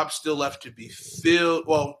 Job still left to be filled.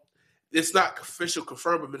 Well, it's not official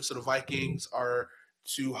confirmed, but Minnesota Vikings are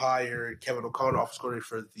to hire Kevin O'Connell, offensive coordinator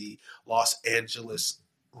for the Los Angeles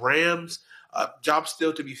Rams. Job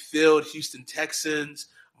still to be filled. Houston Texans,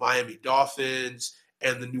 Miami Dolphins,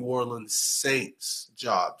 and the New Orleans Saints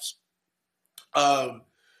jobs. So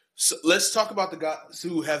let's talk about the guys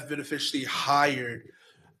who have been officially hired.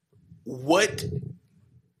 What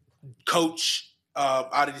coach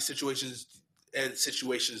out of these situations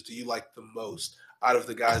do you like the most out of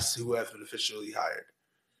the guys who have been officially hired?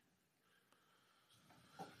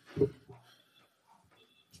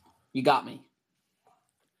 You got me.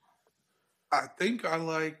 I think I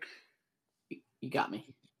like You got me.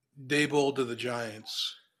 Daboll to the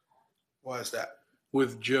Giants Why is that?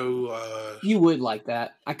 with Joe. You would like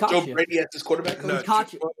that. I caught Joe you. Brady as his quarterback coach? We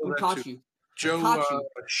caught you. Joe, We that caught too. you. Joe Caught you.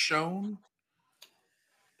 Schoen.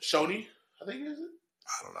 Shoney, I think is it?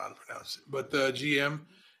 I don't know how to pronounce it, but the GM.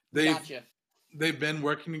 Gotcha. They've been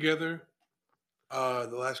working together the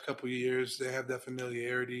last couple of years. They have that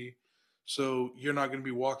familiarity. So you're not going to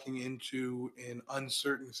be walking into an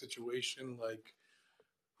uncertain situation like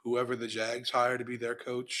whoever the Jags hire to be their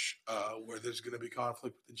coach, where there's going to be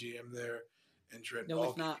conflict with the GM there and Trent No, Baalke.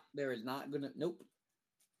 it's not. There is not gonna. Nope.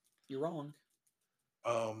 You're wrong.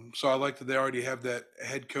 So I like that they already have that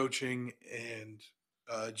head coaching and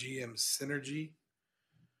GM synergy,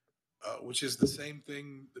 which is the same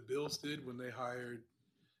thing the Bills did when they hired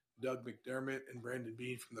Doug McDermott and Brandon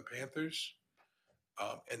Beane from the Panthers.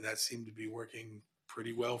 And that seemed to be working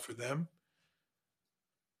pretty well for them.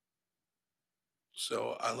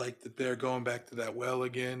 So I like that they're going back to that well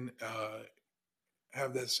again,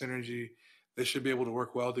 have that synergy. They should be able to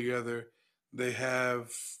work well together. They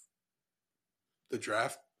have the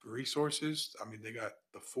draft resources. I mean, they got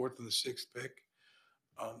the 4th and the 6th pick.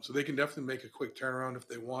 So they can definitely make a quick turnaround if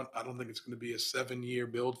they want. I don't think it's going to be a 7-year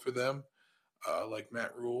build for them, like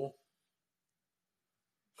Matt Rule.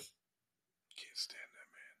 Can't stand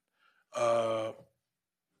that man.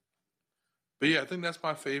 But yeah, I think that's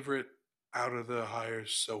my favorite out of the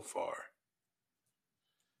hires so far.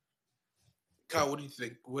 Kyle, what do you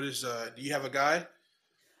think? What is do you have a guy?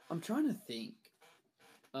 I'm trying to think.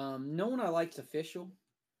 No one I like's official.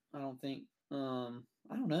 I don't think. I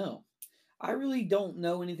don't know. I really don't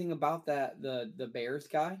know anything about that. The Bears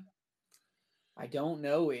guy. I don't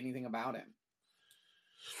know anything about him.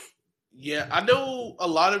 Yeah, I know a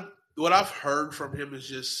lot of what I've heard from him is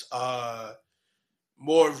just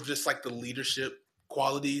more of just like the leadership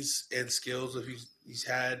qualities and skills that he's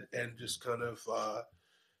had, and just kind of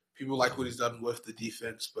people like what he's done with the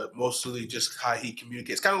defense, but mostly just how he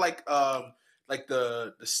communicates. Kind of like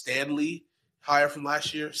the Stanley hire from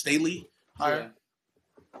last year, Staley hire.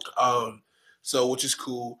 Yeah. So which is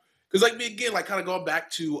cool because like me again, like kind of going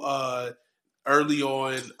back to early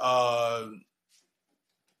on,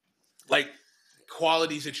 like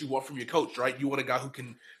qualities that you want from your coach, right? You want a guy who's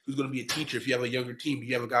going to be a teacher. If you have a younger team,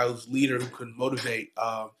 you have a guy who's a leader who can motivate,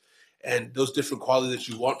 and those different qualities that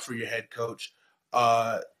you want for your head coach.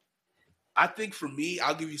 I think for me,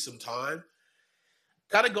 I'll give you some time.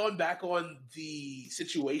 Kind of going back on the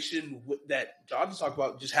situation that John just talked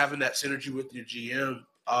about, just having that synergy with your GM.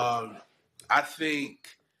 I think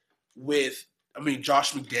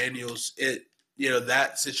Josh McDaniels,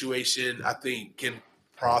 that situation I think can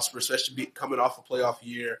prosper, especially coming off a playoff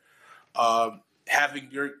year. Having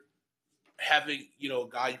a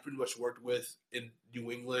guy you pretty much worked with in New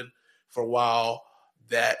England for a while,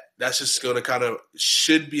 that's just going to kind of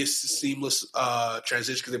should be a seamless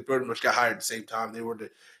transition because they pretty much got hired at the same time. They were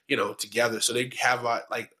together, so they have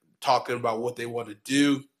like talking about what they want to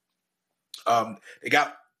do. They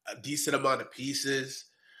got a decent amount of pieces.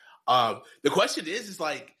 The question is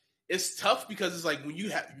like it's tough because it's like when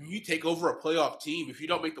you take over a playoff team, if you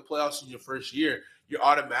don't make the playoffs in your first year, you're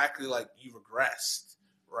automatically like you regressed,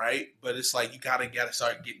 right? But it's like you kind of got to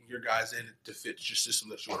start getting your guys in to fit your system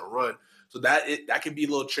that you want to run. So that can be a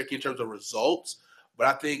little tricky in terms of results. But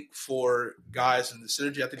I think for guys in the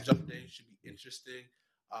synergy, I think Justin Daniels should be interesting.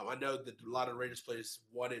 I know that a lot of Raiders players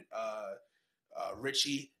wanted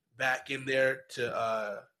Richie back in there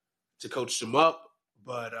to coach them up,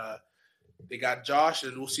 but they got Josh,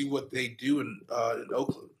 and we'll see what they do in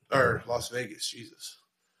Oakland or Las Vegas. Jesus.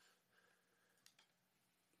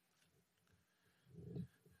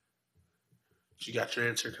 You got your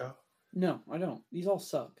answer, Kyle? No, I don't. These all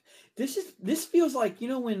suck. This feels like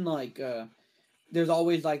when like there's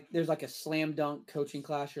always like there's like a slam dunk coaching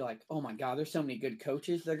class. You're like, oh my god, there's so many good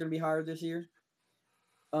coaches that are going to be hired this year.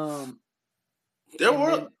 There were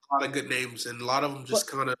a lot of good names, and a lot of them just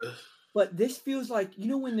kind of. But this feels like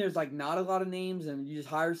when there's like not a lot of names, and you just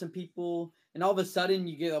hire some people, and all of a sudden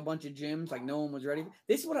you get a bunch of gyms like no one was ready.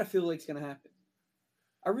 This is what I feel like is going to happen.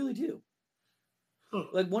 I really do.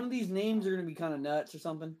 Like one of these names are going to be kind of nuts or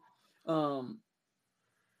something.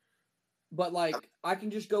 But like I can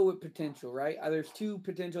just go with potential, right? There's two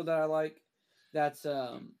potential that I like. That's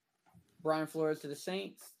Brian Flores to the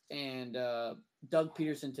Saints and Doug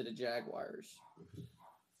Peterson to the Jaguars.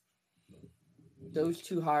 Those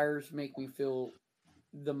two hires make me feel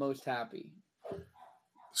the most happy.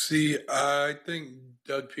 See, I think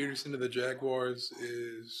Doug Peterson to the Jaguars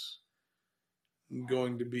is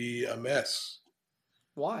going to be a mess.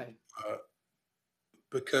 Why?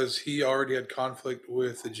 because he already had conflict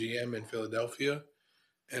with the GM in Philadelphia,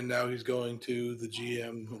 and now he's going to the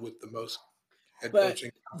GM with the most head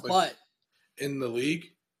coaching conflict But in the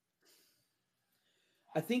league.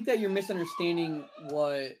 I think that you're misunderstanding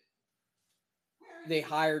what they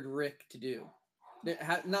hired Rick to do.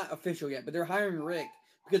 Not official yet, but they're hiring Rick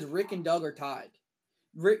because Rick and Doug are tied.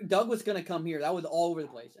 Doug was going to come here. That was all over the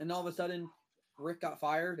place. And all of a sudden, Rick got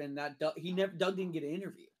fired, and Doug didn't get an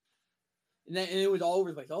interview. And it was all over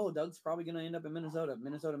the place. Oh, Doug's probably going to end up in Minnesota.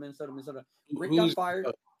 Rick got fired.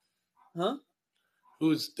 Doug? Huh?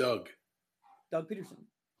 Who's Doug? Doug Peterson.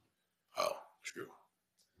 Oh, true.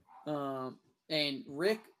 And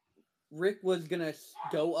Rick was going to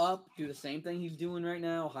go up, do the same thing he's doing right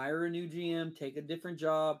now, hire a new GM, take a different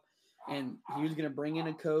job, and he was going to bring in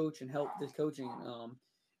a coach and help this coaching.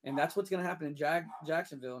 And that's what's going to happen in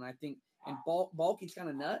Jacksonville. And I think, and Balky's kind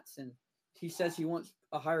of nuts, and he says he wants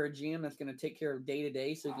to hire a GM that's going to take care of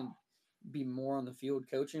day-to-day so he can be more on the field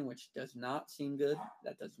coaching, which does not seem good.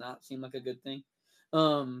 That does not seem like a good thing.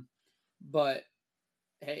 But,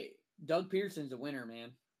 hey, Doug Peterson's a winner,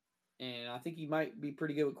 man. And I think he might be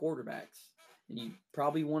pretty good with quarterbacks. And you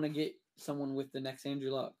probably want to get someone with the next Andrew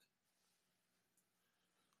Luck.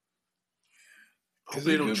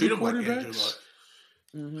 Hopefully they don't treat him like Andrew Luck.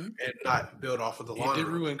 Mm-hmm. And not build off of the line. He did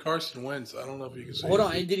ruin Carson Wentz. I don't know if you can say. Hold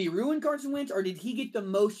on. And did he ruin Carson Wentz, or did he get the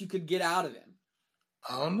most you could get out of him?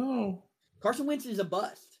 I don't know. Carson Wentz is a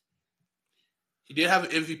bust. He did have an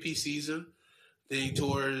MVP season. Then he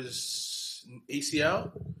tore his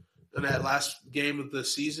ACL in that last game of the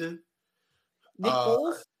season. Nick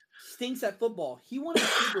Foles stinks at football. He won a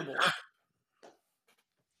Super Bowl.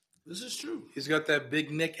 This is true. He's got that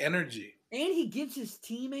big Nick energy. And he gives his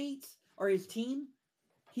teammates, or his team,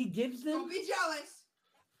 he gives them... Don't be jealous.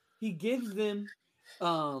 He gives them...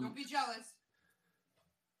 Don't be jealous.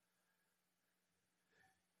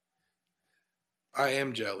 I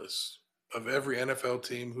am jealous of every NFL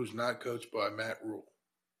team who's not coached by Matt Rule.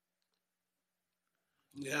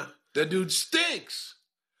 Yeah. That dude stinks.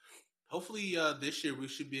 Hopefully this year we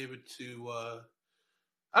should be able to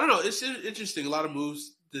I don't know. It's interesting. A lot of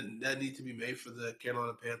moves that need to be made for the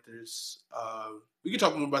Carolina Panthers. We can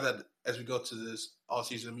talk more about that as we go to this all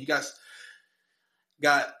season. You guys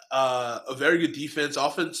got a very good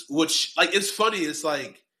offense, which, like, it's funny. It's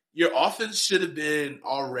like your offense should have been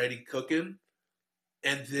already cooking,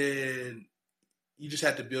 and then you just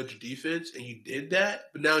had to build your defense, and you did that.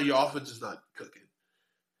 But now your offense is not cooking.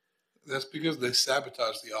 That's because they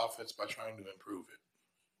sabotaged the offense by trying to improve it.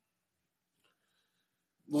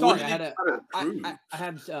 Sorry, I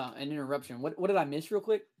had an interruption. What did I miss real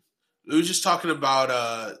quick? We were just talking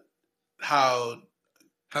about how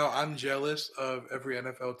I'm jealous of every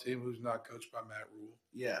NFL team who's not coached by Matt Rule.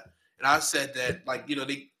 Yeah, and I said that, like,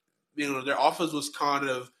 their offense was kind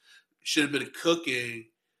of should have been cooking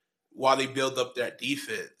while they build up that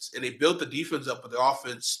defense, and they built the defense up, but the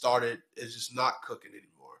offense is just not cooking anymore.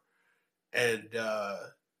 And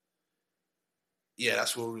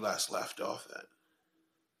that's where we last left off at.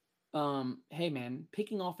 Hey man,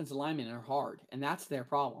 picking offensive linemen are hard, and that's their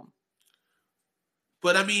problem.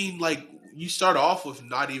 But I mean, like, you start off with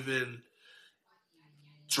not even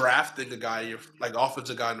drafting a guy, like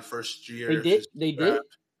offensive guy in the first year. They did.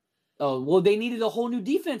 Oh well, they needed a whole new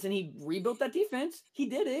defense, and he rebuilt that defense. He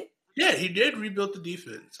did it. Yeah, he did rebuild the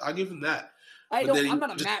defense. I'll give him that. I'm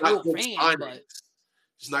not a Matt Rule fan, but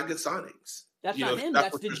just not good signings. That's not him.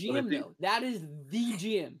 That's the GM, though. That is the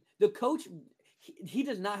GM. The coach, he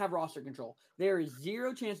does not have roster control. There is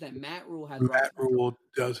zero chance that Matt Rule has Matt Rule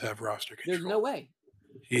does have roster control. There's no way.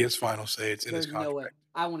 He has final say. It's in his contract. No way.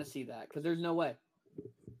 I want to see that because there's no way.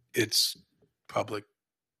 It's public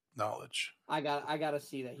knowledge. I gotta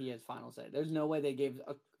see that he has final say. There's no way they gave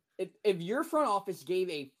if your front office gave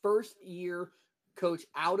a first year coach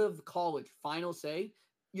out of college final say,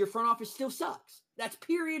 your front office still sucks. That's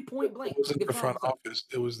period, point blank. It wasn't the front office.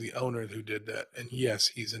 It was the owner who did that. And yes,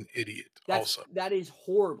 he's an idiot also. That is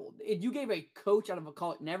horrible. If you gave a coach out of a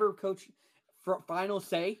college, never coach final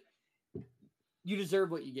say, you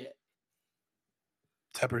deserve what you get.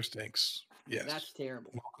 Tepper stinks. Yes. That's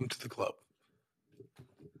terrible. Welcome to the club.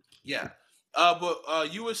 Yeah. But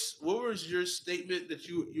what was your statement that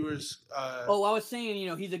you were? I was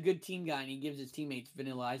saying, he's a good team guy and he gives his teammates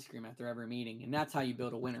vanilla ice cream after every meeting, and that's how you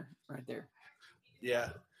build a winner, right there. Yeah,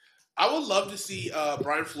 I would love to see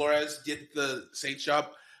Brian Flores get the Saints job.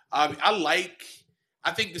 I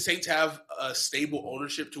think the Saints have a stable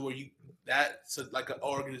ownership to where that's like an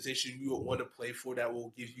organization you would want to play for that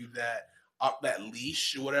will give you that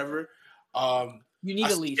leash or whatever. You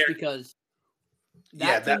need a leash because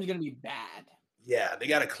that team's going to be bad. Yeah, they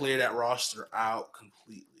got to clear that roster out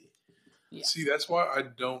completely. Yeah. See, that's why I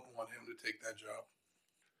don't want him to take that job.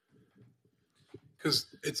 Because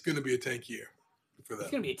it's going to be a tank year for them.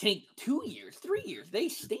 It's going to be a tank 2 years, 3 years. They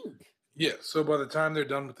stink. Yeah, so by the time they're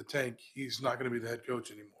done with the tank, he's not going to be the head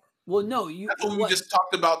coach anymore. Well, no, That's what we just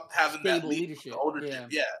talked about, having that leadership, ownership.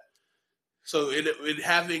 Yeah. So in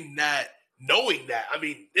having that, knowing that, I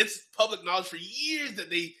mean, it's public knowledge for years that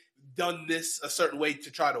they done this a certain way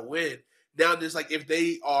to try to win. Now there's like, if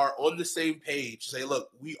they are on the same page, say, look,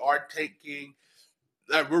 we are tanking,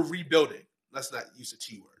 we're rebuilding. Let's not use a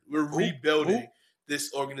T word. We're rebuilding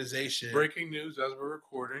this organization. Breaking news as we're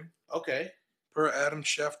recording. Okay. Per Adam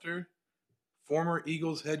Schefter, former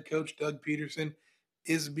Eagles head coach Doug Peterson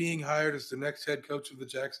is being hired as the next head coach of the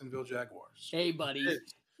Jacksonville Jaguars. Hey, buddy.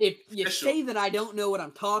 If you say that I don't know what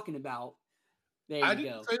I'm talking about, there you go. I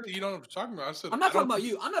didn't say that you don't know what I'm talking about. I said I'm not talking about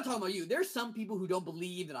you. I'm not talking about you. There's some people who don't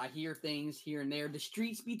believe that I hear things here and there. The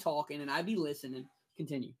streets be talking and I be listening.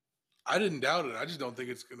 Continue. I didn't doubt it. I just don't think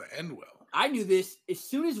it's going to end well. I knew this. As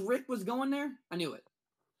soon as Rick was going there, I knew it.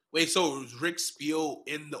 Wait, so was Rick Spiel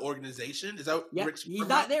in the organization? Is that what Rick Spiel? He's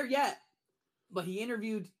not there yet, but he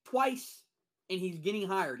interviewed twice and he's getting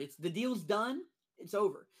hired. The deal's done. It's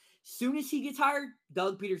over. Soon as he gets hired,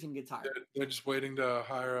 Doug Peterson gets hired. They're just waiting to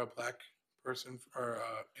hire a black person or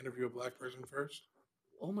interview a black person first.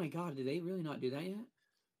 Oh my God! Did they really not do that yet?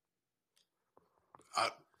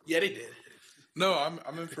 Yeah, they did. No,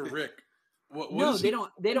 I'm in for Rick. No, they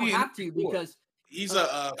don't. They don't have to because he's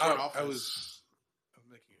a front office.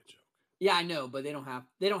 I'm making a joke. Yeah, I know, but they don't have.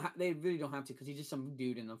 They really don't have to because he's just some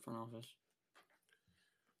dude in the front office.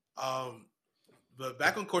 But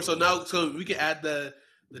back on course. So we can add the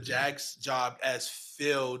Jags job as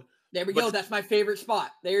filled. There we go. That's my favorite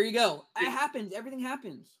spot. There you go. It happens. Everything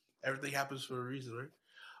happens. Everything happens for a reason,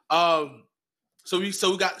 right? So we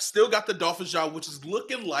still got the Dolphins job, which is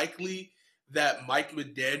looking likely that Mike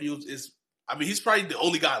McDaniels is. I mean, he's probably the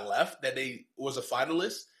only guy left that was a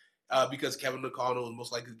finalist because Kevin McConnell is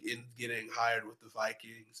most likely getting hired with the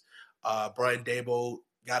Vikings. Brian Daboll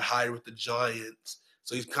got hired with the Giants,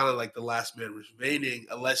 so he's kind of like the last man remaining,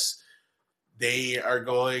 unless they are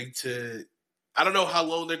going to. I don't know how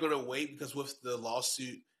long they're going to wait because with the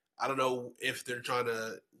lawsuit, I don't know if they're trying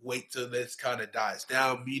to wait till this kind of dies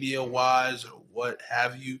down media-wise or what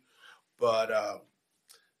have you. But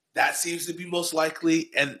that seems to be most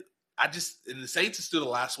likely. And the Saints is still the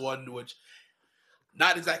last one, which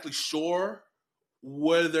not exactly sure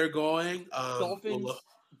where they're going.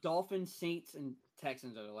 Dolphins, Saints, and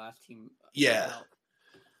Texans are the last team. Yeah.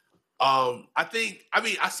 I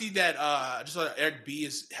see that I just saw that Eric B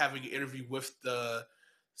is having an interview with the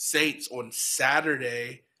Saints on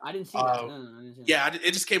Saturday. I didn't see that. No, I didn't see that. Yeah,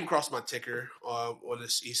 it just came across my ticker on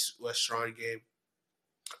this East-West Shrine game.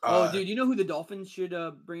 Dude, you know who the Dolphins should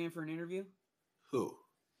bring in for an interview? Who?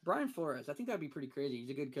 Brian Flores. I think that'd be pretty crazy. He's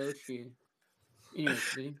a good coach.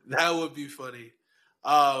 Anyway, that would be funny.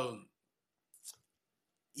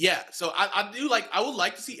 Yeah, so I would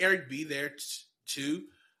like to see Eric B there too.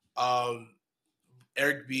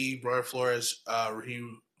 Eric B, Brian Flores,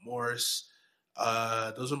 Raheem Morris.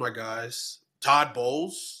 Those are my guys. Todd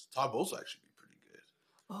Bowles. Todd Bowles will actually be pretty good.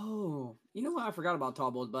 Oh, you know what? I forgot about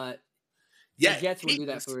Todd Bowles, but yeah, the Jets will do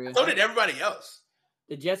that for you. So did everybody else.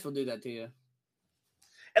 The Jets will do that to you.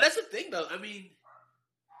 And that's the thing, though. I mean,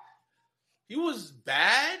 he was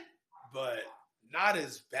bad, but not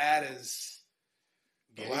as bad as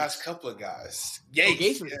the last couple of guys.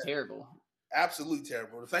 Gase was terrible. Absolutely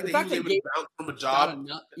terrible. The fact that he was able to bounce from a job.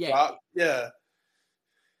 Yeah.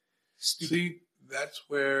 See, that's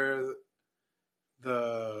where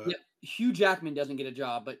Hugh Jackman doesn't get a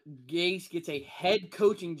job, but Gase gets a head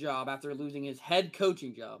coaching job after losing his head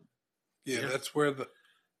coaching job. Yeah, that's where the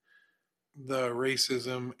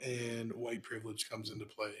racism and white privilege comes into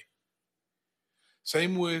play.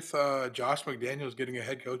 Same with Josh McDaniels getting a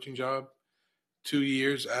head coaching job 2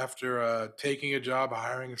 years after taking a job,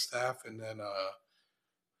 hiring a staff, and then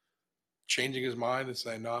changing his mind and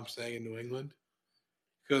saying, no, I'm staying in New England.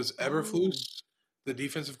 Because Eberflus, the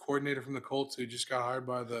defensive coordinator from the Colts who just got hired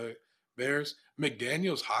by the Bears,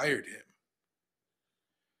 McDaniels hired him.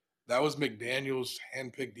 That was McDaniels'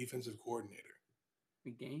 handpicked defensive coordinator.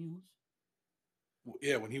 McDaniels?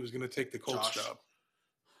 Yeah, when he was going to take the Colts job.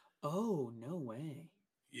 Oh, no way.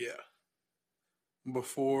 Yeah.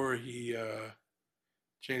 Before he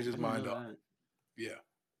changed his mind up. Yeah.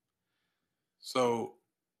 So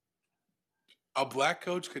a black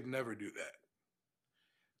coach could never do that.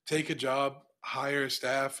 Take a job, hire a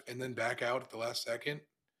staff, and then back out at the last second.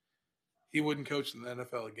 He wouldn't coach in the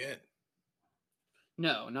NFL again.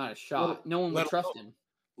 No, not a shot. No one would trust him.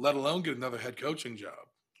 let alone get another head coaching job.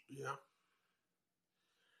 Yeah.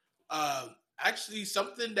 Actually,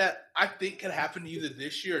 something that I think could happen either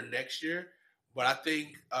this year or next year, but I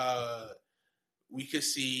think we could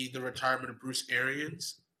see the retirement of Bruce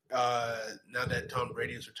Arians now that Tom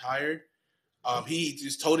Brady is retired. He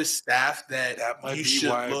just told his staff that you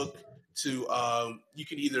should look to you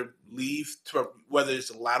can either leave to whether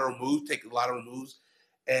it's a lateral move, take lateral moves,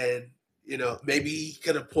 and maybe he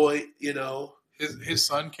could appoint. His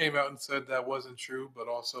son came out and said that wasn't true, but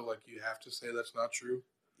also like you have to say that's not true.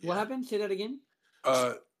 What happened? Say that again.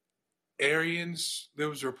 Arians. There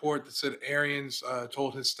was a report that said Arians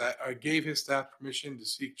told his staff, gave his staff permission to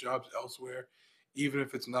seek jobs elsewhere, even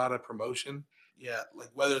if it's not a promotion. Yeah, like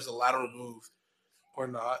whether it's a lateral move or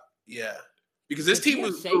not. Yeah, because this team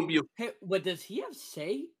was going to be. But does he have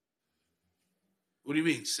say? What do you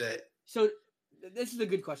mean say? So this is a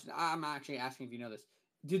good question. I'm actually asking if you know this.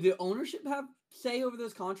 Do the ownership have say over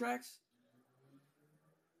those contracts?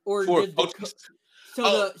 Or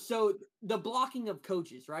so the blocking of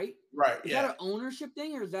coaches, right? Right. Is that an ownership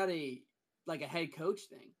thing or is that a head coach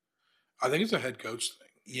thing? I think it's a head coach thing.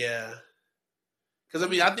 Yeah. Because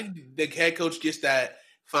I think the head coach gets that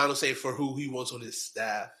final say for who he wants on his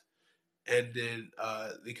staff, and then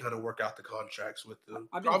they kind of work out the contracts with them.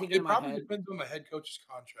 It probably depends on the head coach's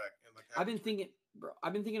contract. And I've been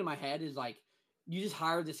thinking in my head is like you just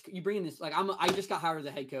hire this, you bring in this I just got hired as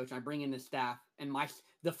a head coach and I bring in this staff and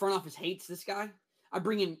the front office hates this guy. I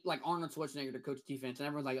bring in like Arnold Schwarzenegger to coach defense and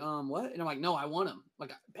everyone's like, what? And I'm like, no, I want him.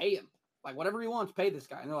 Like, pay him. Like, whatever he wants, pay this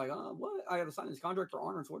guy. And they're like, what? I got to sign this contract for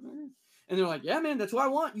Arnold Schwarzenegger? And they're like, yeah, man, that's who I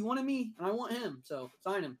want. You wanted me, and I want him. So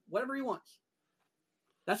sign him. Whatever he wants.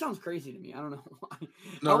 That sounds crazy to me. I don't know why.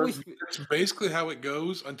 No, that's basically how it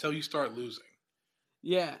goes until you start losing.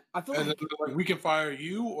 Yeah. I feel like we can fire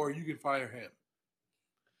you or you can fire him.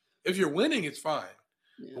 If you're winning, it's fine.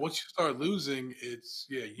 Yeah. But once you start losing, it's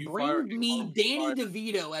you bring me Danny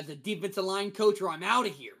DeVito as a defensive line coach, or I'm out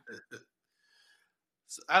of here.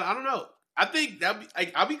 So, I don't know. I think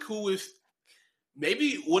I'll be cool with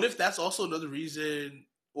maybe. What if that's also another reason?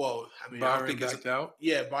 Well, Byron backed out.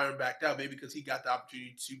 Yeah, Byron backed out maybe because he got the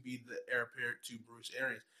opportunity to be the heir apparent to Bruce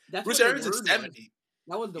Arians. Bruce Arians is 70.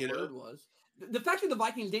 That was the word was. The fact that the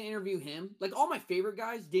Vikings didn't interview him, like all my favorite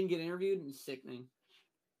guys didn't get interviewed, is sickening.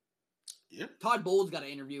 Yeah. Todd Bowles got an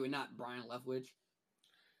interview and not Brian Leftwich.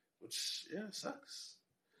 Which, sucks.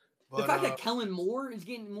 But, the fact that Kellen Moore is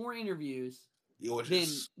getting more interviews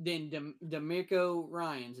than D'Amico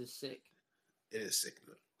Ryans is sick. It is sick,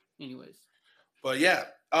 though. Anyways. But, yeah.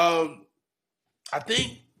 I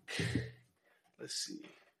think, let's see.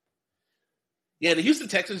 Yeah, the Houston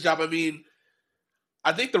Texans job,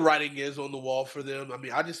 I think the writing is on the wall for them.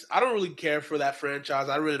 I don't really care for that franchise.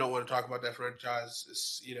 I really don't want to talk about that franchise.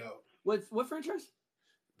 It's, What franchise?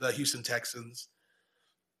 The Houston Texans.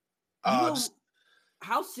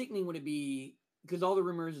 How sickening would it be? Because all the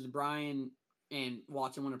rumors is Brian and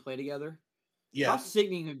Watson want to play together. Yeah. How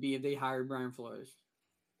sickening would it be if they hired Brian Flores?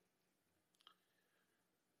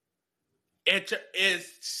 It's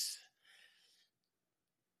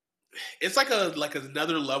like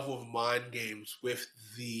another level of mind games with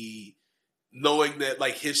the knowing that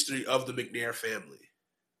history of the McNair family.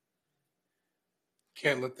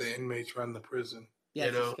 Can't let the inmates run the prison. Yeah,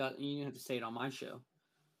 you have to say it on my show.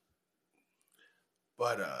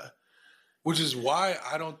 But which is why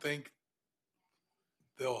I don't think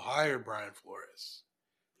they'll hire Brian Flores,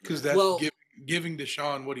 because that's giving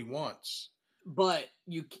Deshaun what he wants. But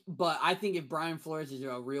I think if Brian Flores is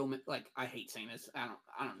a real man, I hate saying this, I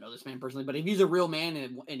don't know this man personally, but if he's a real man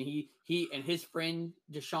and he and his friend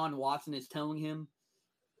Deshaun Watson is telling him,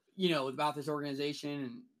 about this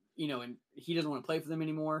organization and he doesn't want to play for them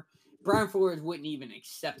anymore, Brian Flores wouldn't even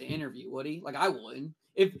accept an interview, would he? I wouldn't.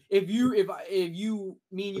 If me and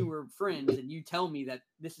you were friends and you tell me that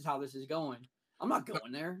this is how this is going, I'm not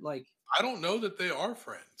going there. I don't know that they are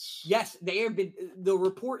friends. Yes, they have been. The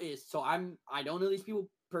report is, so I don't know these people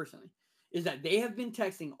personally, is that they have been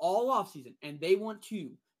texting all offseason and they want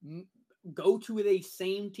to go to the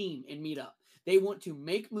same team and meet up. They want to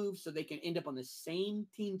make moves so they can end up on the same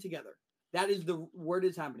team together. That is the word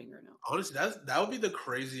is happening right now. Honestly, that would be the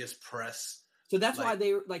craziest press. So that's why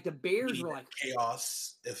they were the Bears were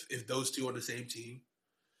chaos if those two on the same team.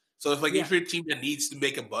 So if if you're a team that needs to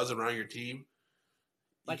make a buzz around your team,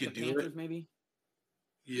 you could do Panthers, it. Maybe.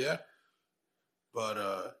 Yeah,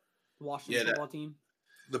 but Washington football team.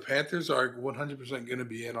 The Panthers are 100% going to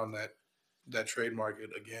be in on that trade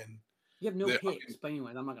market again. You have no picks, but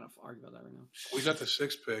anyway, I'm not going to argue about that right now. We got the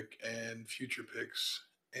 6th pick and future picks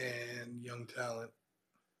and young talent.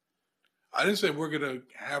 I didn't say we're going to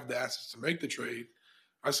have the assets to make the trade,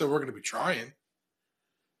 I said we're going to be trying.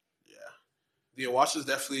 Yeah, Washington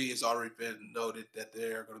definitely has already been noted that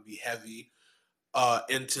they are going to be heavy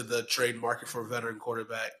into the trade market for a veteran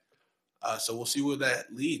quarterback. So we'll see where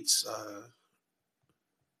that leads.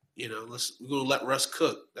 We're going to let Russ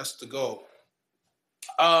cook. That's the goal.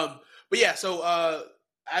 But yeah, so I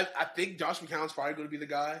think Josh McCown's probably going to be the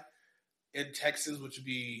guy in Texas, which would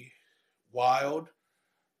be wild.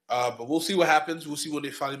 But we'll see what happens. We'll see when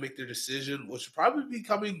they finally make their decision, which will probably be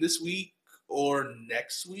coming this week or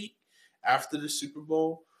next week after the Super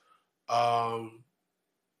Bowl.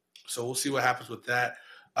 So we'll see what happens with that.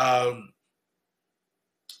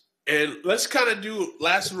 And let's kind of do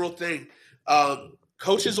last real thing.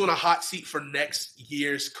 Coaches on a hot seat for next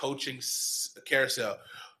year's coaching carousel.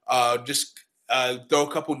 Just throw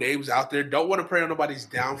a couple names out there. Don't want to pray on nobody's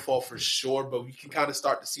downfall for sure, but we can kind of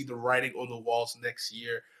start to see the writing on the walls next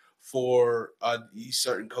year for these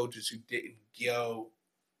certain coaches who didn't go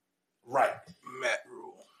right. Matt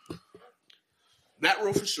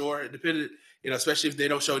Rule for sure. It depended, especially if they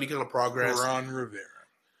don't show any kind of progress. Ron Rivera.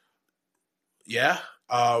 Yeah.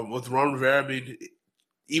 With Ron Rivera, I mean,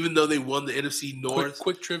 even though they won the NFC North.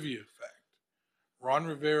 Quick trivia fact. Ron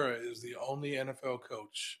Rivera is the only NFL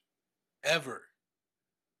coach ever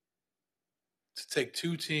to take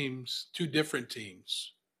two different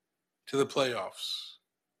teams to the playoffs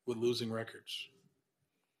with losing records.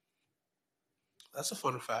 That's a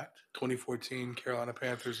fun fact. 2014 Carolina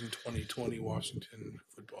Panthers and 2020 Washington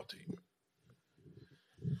football team.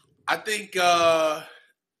 I think,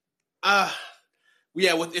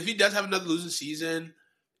 if he does have another losing season,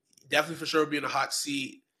 definitely for sure be in a hot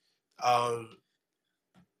seat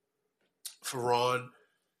for Ron.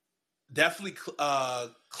 Definitely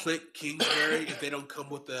Clint Kingsbury if they don't come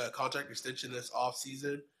with the contract extension this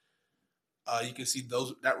offseason. You can see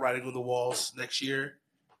that writing on the walls next year.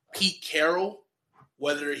 Pete Carroll,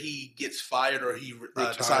 whether he gets fired or he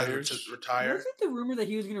decides to retire. Wasn't the rumor that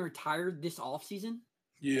he was going to retire this offseason?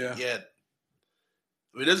 Yeah. Yeah.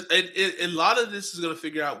 I mean, a lot of this is going to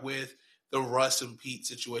figure out with the Russ and Pete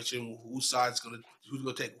situation, who's going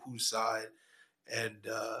to take whose side. And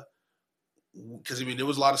because, there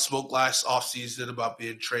was a lot of smoke last offseason about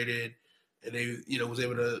being traded, and they, was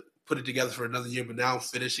able to put it together for another year, but now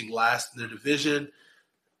finishing last in their division,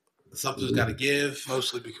 something's got to give.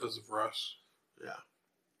 Mostly because of Russ. Yeah.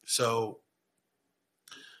 So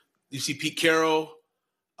you see Pete Carroll,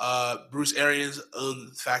 Bruce Arians on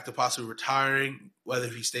the fact of possibly retiring, whether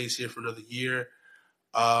he stays here for another year.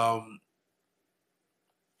 I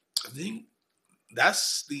think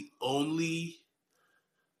that's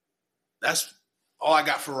all I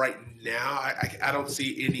got for right now. I don't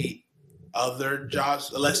see any other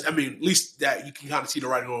jobs unless, at least that you can kind of see the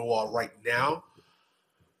writing on the wall right now.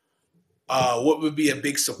 What would be a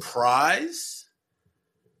big surprise?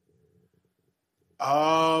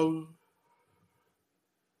 I'm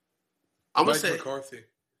gonna say McCarthy.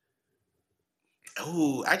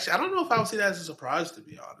 Oh, actually, I don't know if I would say that as a surprise, to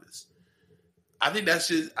be honest. I think that's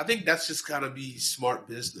just kind of be smart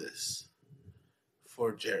business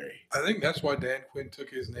for Jerry. I think that's why Dan Quinn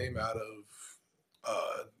took his name out of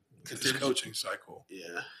his coaching cycle.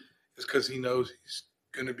 Yeah, it's because he knows he's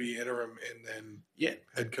going to be interim and then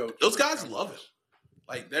head coach. Those guys love him.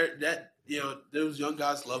 Like those young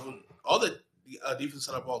guys love him. All the defense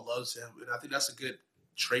side of the ball loves him, and I think that's a good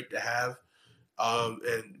trait to have.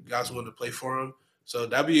 And guys want to play for him, so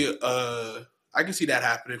that'd be I can see that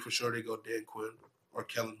happening for sure. They go Dan Quinn or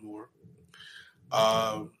Kellen Moore.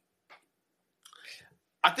 I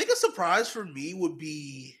think a surprise for me would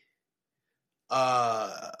be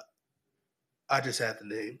I just had the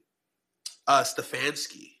name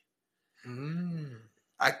Stefanski.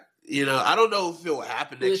 I don't know if it will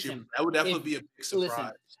happen next year. That would definitely be a big surprise.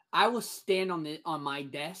 Listen, I will stand on my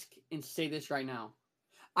desk and say this right now.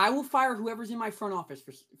 I will fire whoever's in my front office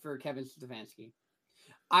for Kevin Stefanski.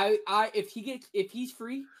 If he's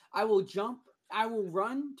free, I will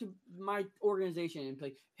run to my organization and be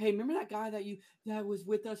like, hey, remember that guy that was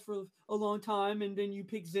with us for a long time and then you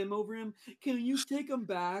picked Zim over him? Can you take him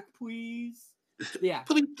back, please? Yeah.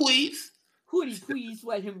 Please. Hoodie, please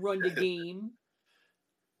let him run the game.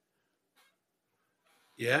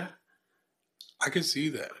 Yeah. I can see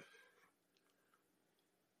that.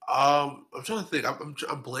 I'm trying to think. I'm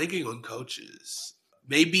blanking on coaches.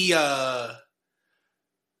 Maybe I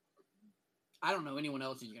don't know anyone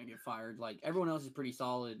else who's gonna get fired. Like everyone else is pretty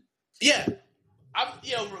solid. Yeah,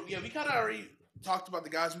 we kind of already talked about the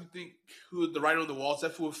guys we think who the writing on the wall,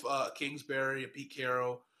 except with Kingsbury and Pete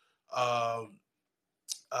Carroll,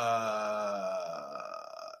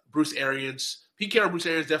 Bruce Arians. Pete Carroll, Bruce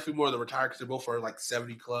Arians definitely more of the retired because they both are like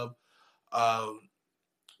 70 club.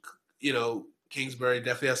 Kingsbury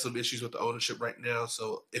definitely has some issues with the ownership right now.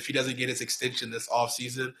 So if he doesn't get his extension this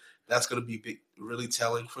offseason, that's going to be really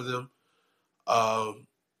telling for them.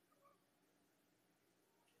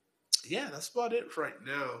 Yeah, that's about it for right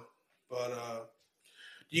now. But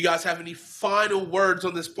do you guys have any final words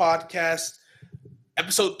on this podcast?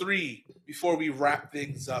 Episode 3, before we wrap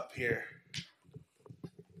things up here.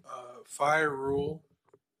 Fire Rule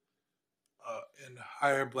and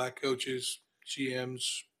hire black coaches,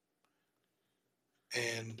 GMs,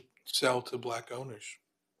 and sell to black owners.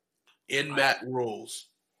 In Matt rules.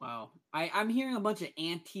 Wow. I'm hearing a bunch of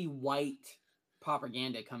anti-white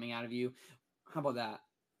propaganda coming out of you. How about that?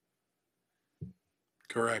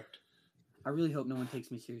 Correct. I really hope no one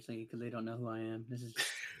takes me seriously because they don't know who I am. This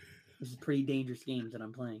is pretty dangerous games that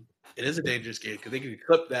I'm playing. It is a dangerous game because they can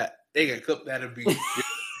clip that. They can clip that and be.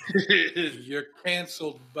 You're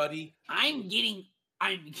canceled, buddy. I'm getting.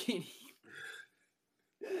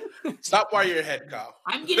 Stop while you're ahead, Kyle.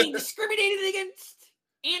 I'm getting discriminated against.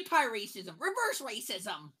 Anti-racism, reverse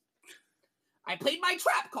racism. I played my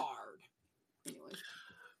trap card. Anyway.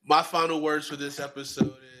 My final words for this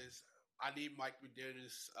episode is I need Mike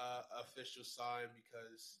McDaniel's official sign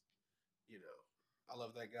because, I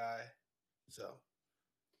love that guy. So,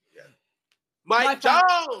 yeah. Mike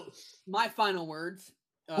Jones! My final words.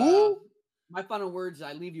 Who? My final words,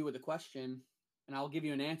 I leave you with a question, and I'll give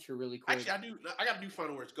you an answer really quick. Actually, I got to do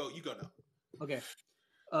final words. Go. You go now. Okay.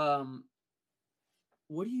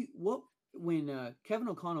 When Kevin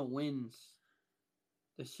O'Connell wins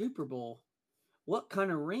the Super Bowl, what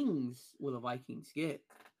kind of rings will the Vikings get?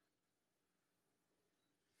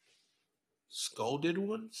 Scolded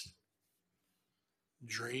ones?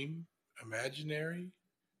 Dream? Imaginary?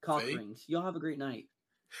 Cock rings. Y'all have a great night.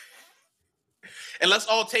 And let's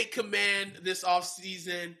all take command this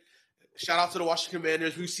offseason. Shout out to the Washington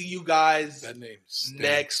Commanders. We see you guys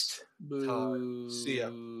next time. See ya.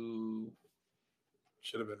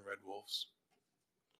 Should have been Red Wolves.